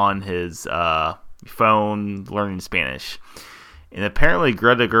disconnected on his phone, learning Spanish. And apparently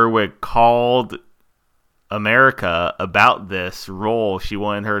Greta Gerwig called America about this role she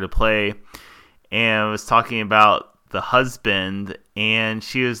wanted her to play and was talking about the husband, and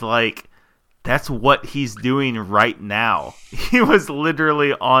she was like, that's what he's doing right now. He was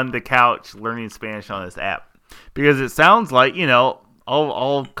literally on the couch learning Spanish on this app. Because it sounds like,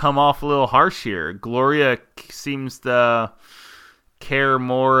 I'll come off a little harsh here. Gloria seems to care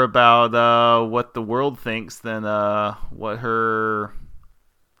more about what the world thinks than what her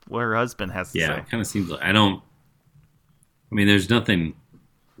husband has to say. Yeah, it kind of seems like there's nothing.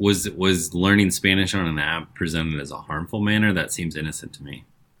 Was learning Spanish on an app presented as a harmful manner? That seems innocent to me.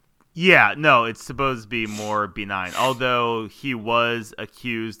 Yeah, no, it's supposed to be more benign. Although he was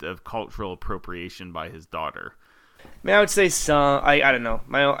accused of cultural appropriation by his daughter. I would say I don't know.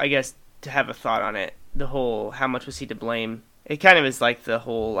 I guess to have a thought on it, the whole how much was he to blame? It kind of is like the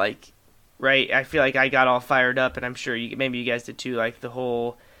whole right? I feel like I got all fired up, and I'm sure maybe you guys did too. Like the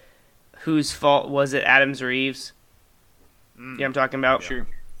whole whose fault was it, Adam's or Eve's? You know what I'm talking about? Sure.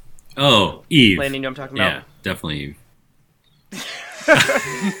 Oh, Eve. Landon, you know what I'm talking about? Yeah, definitely Eve.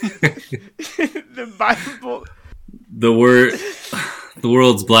 The Bible. The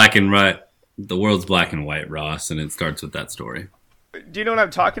world's black and white. The world's black and white, Ross, and it starts with that story. Do you know what I'm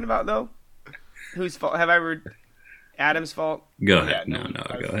talking about, though? Whose fault? Have I ever Adam's fault? Go ahead. No,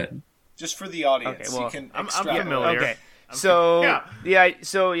 go ahead. Just for the audience, okay, well, you can I'm familiar. Okay, so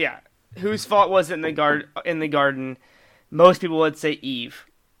whose fault was it in the garden? Most people would say Eve,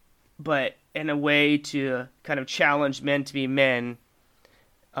 but in a way to kind of challenge men to be men,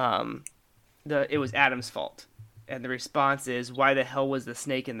 it was Adam's fault, and the response is, "Why the hell was the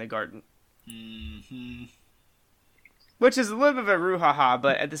snake in the garden?" Mm-hmm. Which is a little bit of a brouhaha,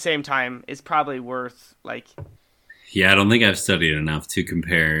 but at the same time, it's probably worth Yeah, I don't think I've studied enough to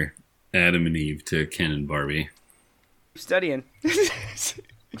compare Adam and Eve to Ken and Barbie. Studying.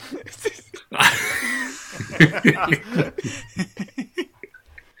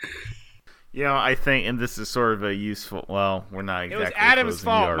 I think, and this is sort of a useful. Well, we're not exactly. It was Adam's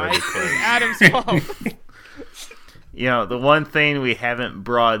fault, Mike. It was Adam's fault. The one thing we haven't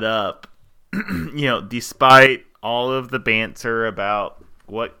brought up, despite all of the banter about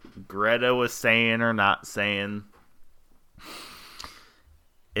what Greta was saying or not saying,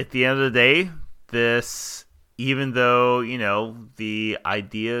 at the end of the day, even though, the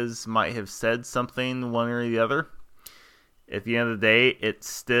ideas might have said something one or the other, at the end of the day, it's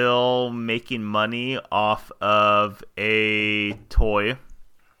still making money off of a toy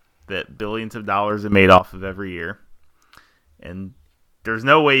that billions of dollars are made off of every year. And there's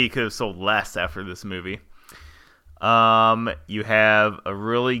no way you could have sold less after this movie. You have a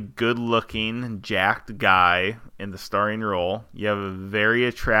really good-looking, jacked guy in the starring role. You have a very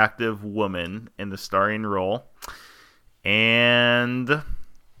attractive woman in the starring role. And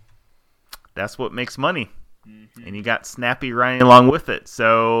that's what makes money. Mm-hmm. And you got Snappy running along with it.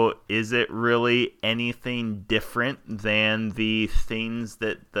 So is it really anything different than the things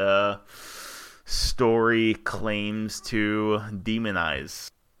that the story claims to demonize?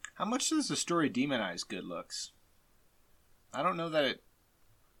 How much does the story demonize good looks? I don't know that it.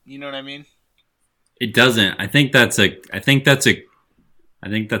 You know what I mean? It doesn't. I think that's a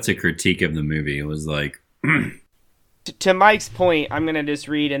critique of the movie. It was like. To Mike's point, I'm gonna just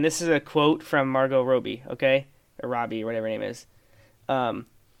read, and this is a quote from Margot Robbie, okay, or Robbie, or whatever her name is.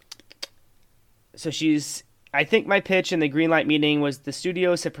 So she's. I think my pitch in the Greenlight meeting was the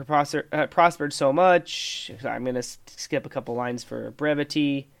studios have prospered so much. I'm gonna skip a couple lines for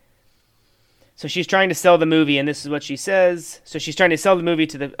brevity. So she's trying to sell the movie, and this is what she says. So she's trying to sell the movie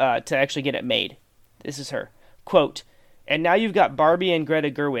to actually get it made. This is her quote. And now you've got Barbie and Greta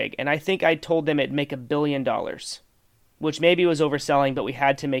Gerwig, and I think I told them it'd make $1 billion, which maybe was overselling, but we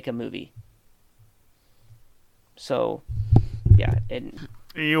had to make a movie. So, yeah. And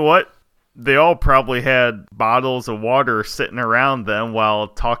you know what? They all probably had bottles of water sitting around them while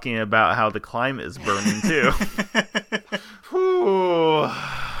talking about how the climate is burning too. Whew.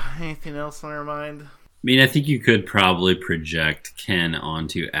 Anything else on our mind? I mean, I think you could probably project Ken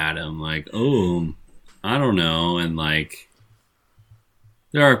onto Adam, like, oh, I don't know, and like,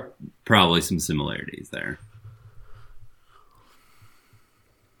 there are probably some similarities there.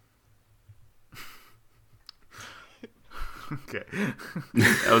 Okay.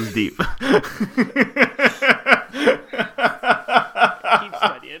 That was deep. Keep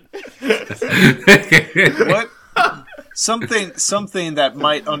studying. What? Something that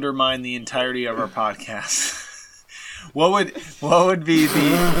might undermine the entirety of our podcast. What would be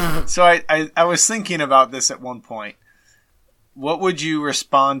the... So I was thinking about this at one point. What would you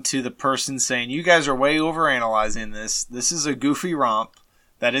respond to the person saying, you guys are way overanalyzing this. This is a goofy romp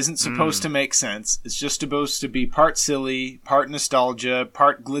that isn't supposed to make sense. It's just supposed to be part silly, part nostalgia,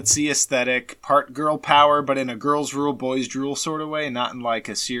 part glitzy aesthetic, part girl power, but in a girls rule, boys drool sort of way, not in like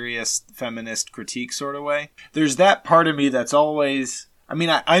a serious feminist critique sort of way. There's that part of me that's always... I mean,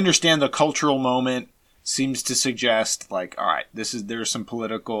 I understand the cultural moment seems to suggest, like, all right, there's some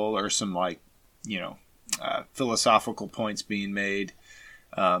political or some, like, philosophical points being made.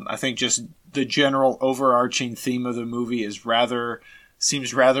 I think just the general overarching theme of the movie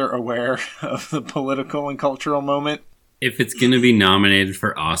seems rather aware of the political and cultural moment. If it's going to be nominated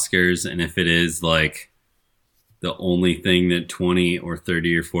for Oscars, and if it is like the only thing that 20 or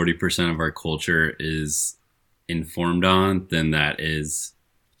 30 or 40% of our culture is informed on, then that is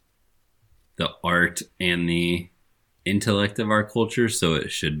the art and the intellect of our culture, so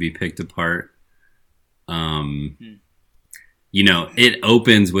it should be picked apart. It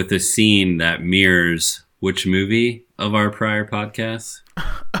opens with a scene that mirrors which movie of our prior podcasts?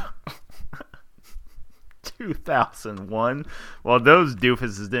 2001. Well, those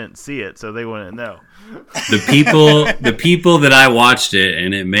doofuses didn't see it, so they wouldn't know. The people that I watched it,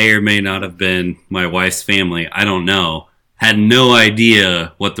 and it may or may not have been my wife's family, I don't know, had no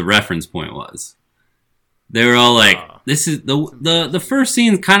idea what the reference point was. They were all like, "This is the first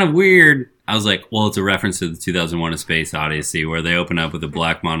scene's kind of weird." I was like, "Well, it's a reference to the 2001: A Space Odyssey, where they open up with a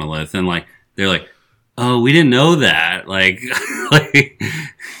black monolith," and like they're like, "Oh, we didn't know that." Like,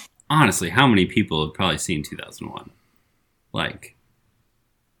 honestly, how many people have probably seen 2001? Like,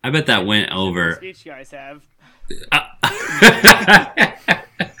 I bet that went over. Speech guys have.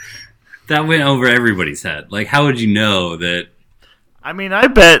 That went over everybody's head. Like, how would you know that? I mean, I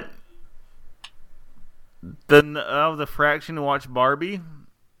bet the fraction who watch Barbie,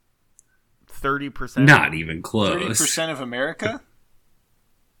 30%. Not even close. 30% of America?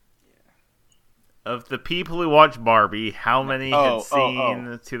 Of the people who watch Barbie, how many had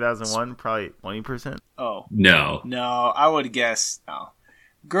seen 2001? Probably 20%. Oh. No, I would guess no.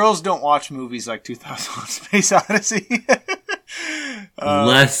 Girls don't watch movies like 2001: Space Odyssey.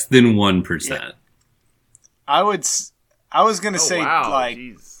 Less than 1%. Yeah. I was going to say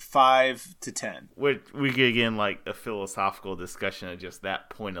 5 to 10. We could get in like a philosophical discussion of just that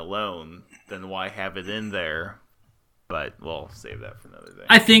point alone. Then why have it in there? But we'll save that for another day.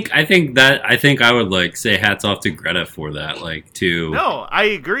 I think I would like say hats off to Greta for that. Like to no, I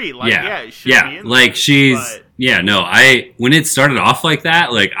agree. Like it should be in like there, she's when it started off like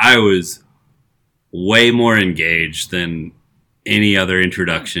that, like I was way more engaged than any other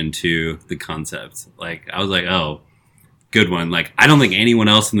introduction to the concept. Like I was like, oh, good one. Like I don't think anyone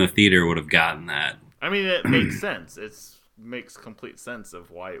else in the theater would have gotten that. I mean, it makes sense. It makes complete sense of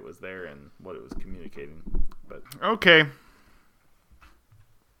why it was there and what it was communicating. But okay.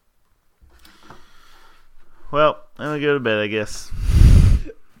 Well, I'm gonna go to bed, I guess.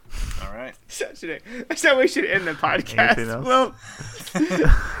 All right. That's how we should end the podcast. Well,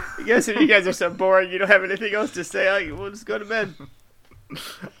 I guess if you guys are so boring, you don't have anything else to say, we'll just go to bed.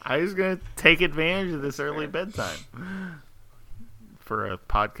 I was gonna take advantage of this early bedtime for a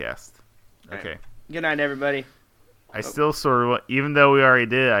podcast. Okay. Good night, everybody. I still sort of, even though we already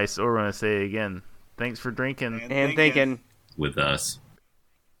did, I sort of want to say it again. Thanks for drinking and thinking with us.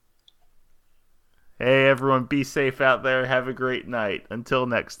 Hey, everyone, be safe out there. Have a great night. Until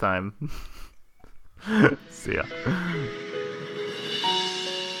next time. See ya.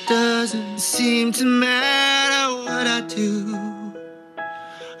 Doesn't seem to matter what I do.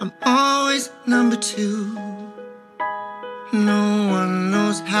 I'm always number 2. No one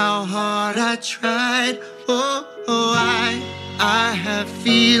knows how hard I tried. I have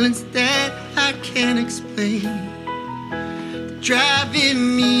feelings that I can't explain.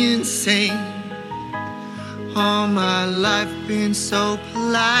 driving me insane. All my life been so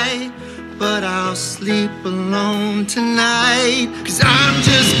polite, but I'll sleep alone tonight. 'Cause I'm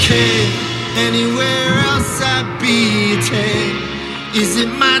just kidding, anywhere else I'd be a 10. Is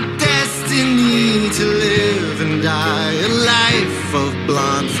it my destiny to live and die a life of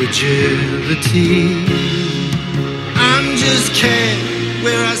blonde fragility? I'm just kidding,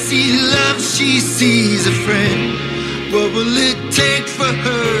 where I see love she sees a friend. What will it take for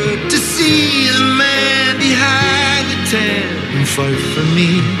her to see the man behind the tent and fight for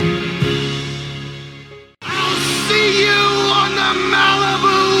me? I'll see you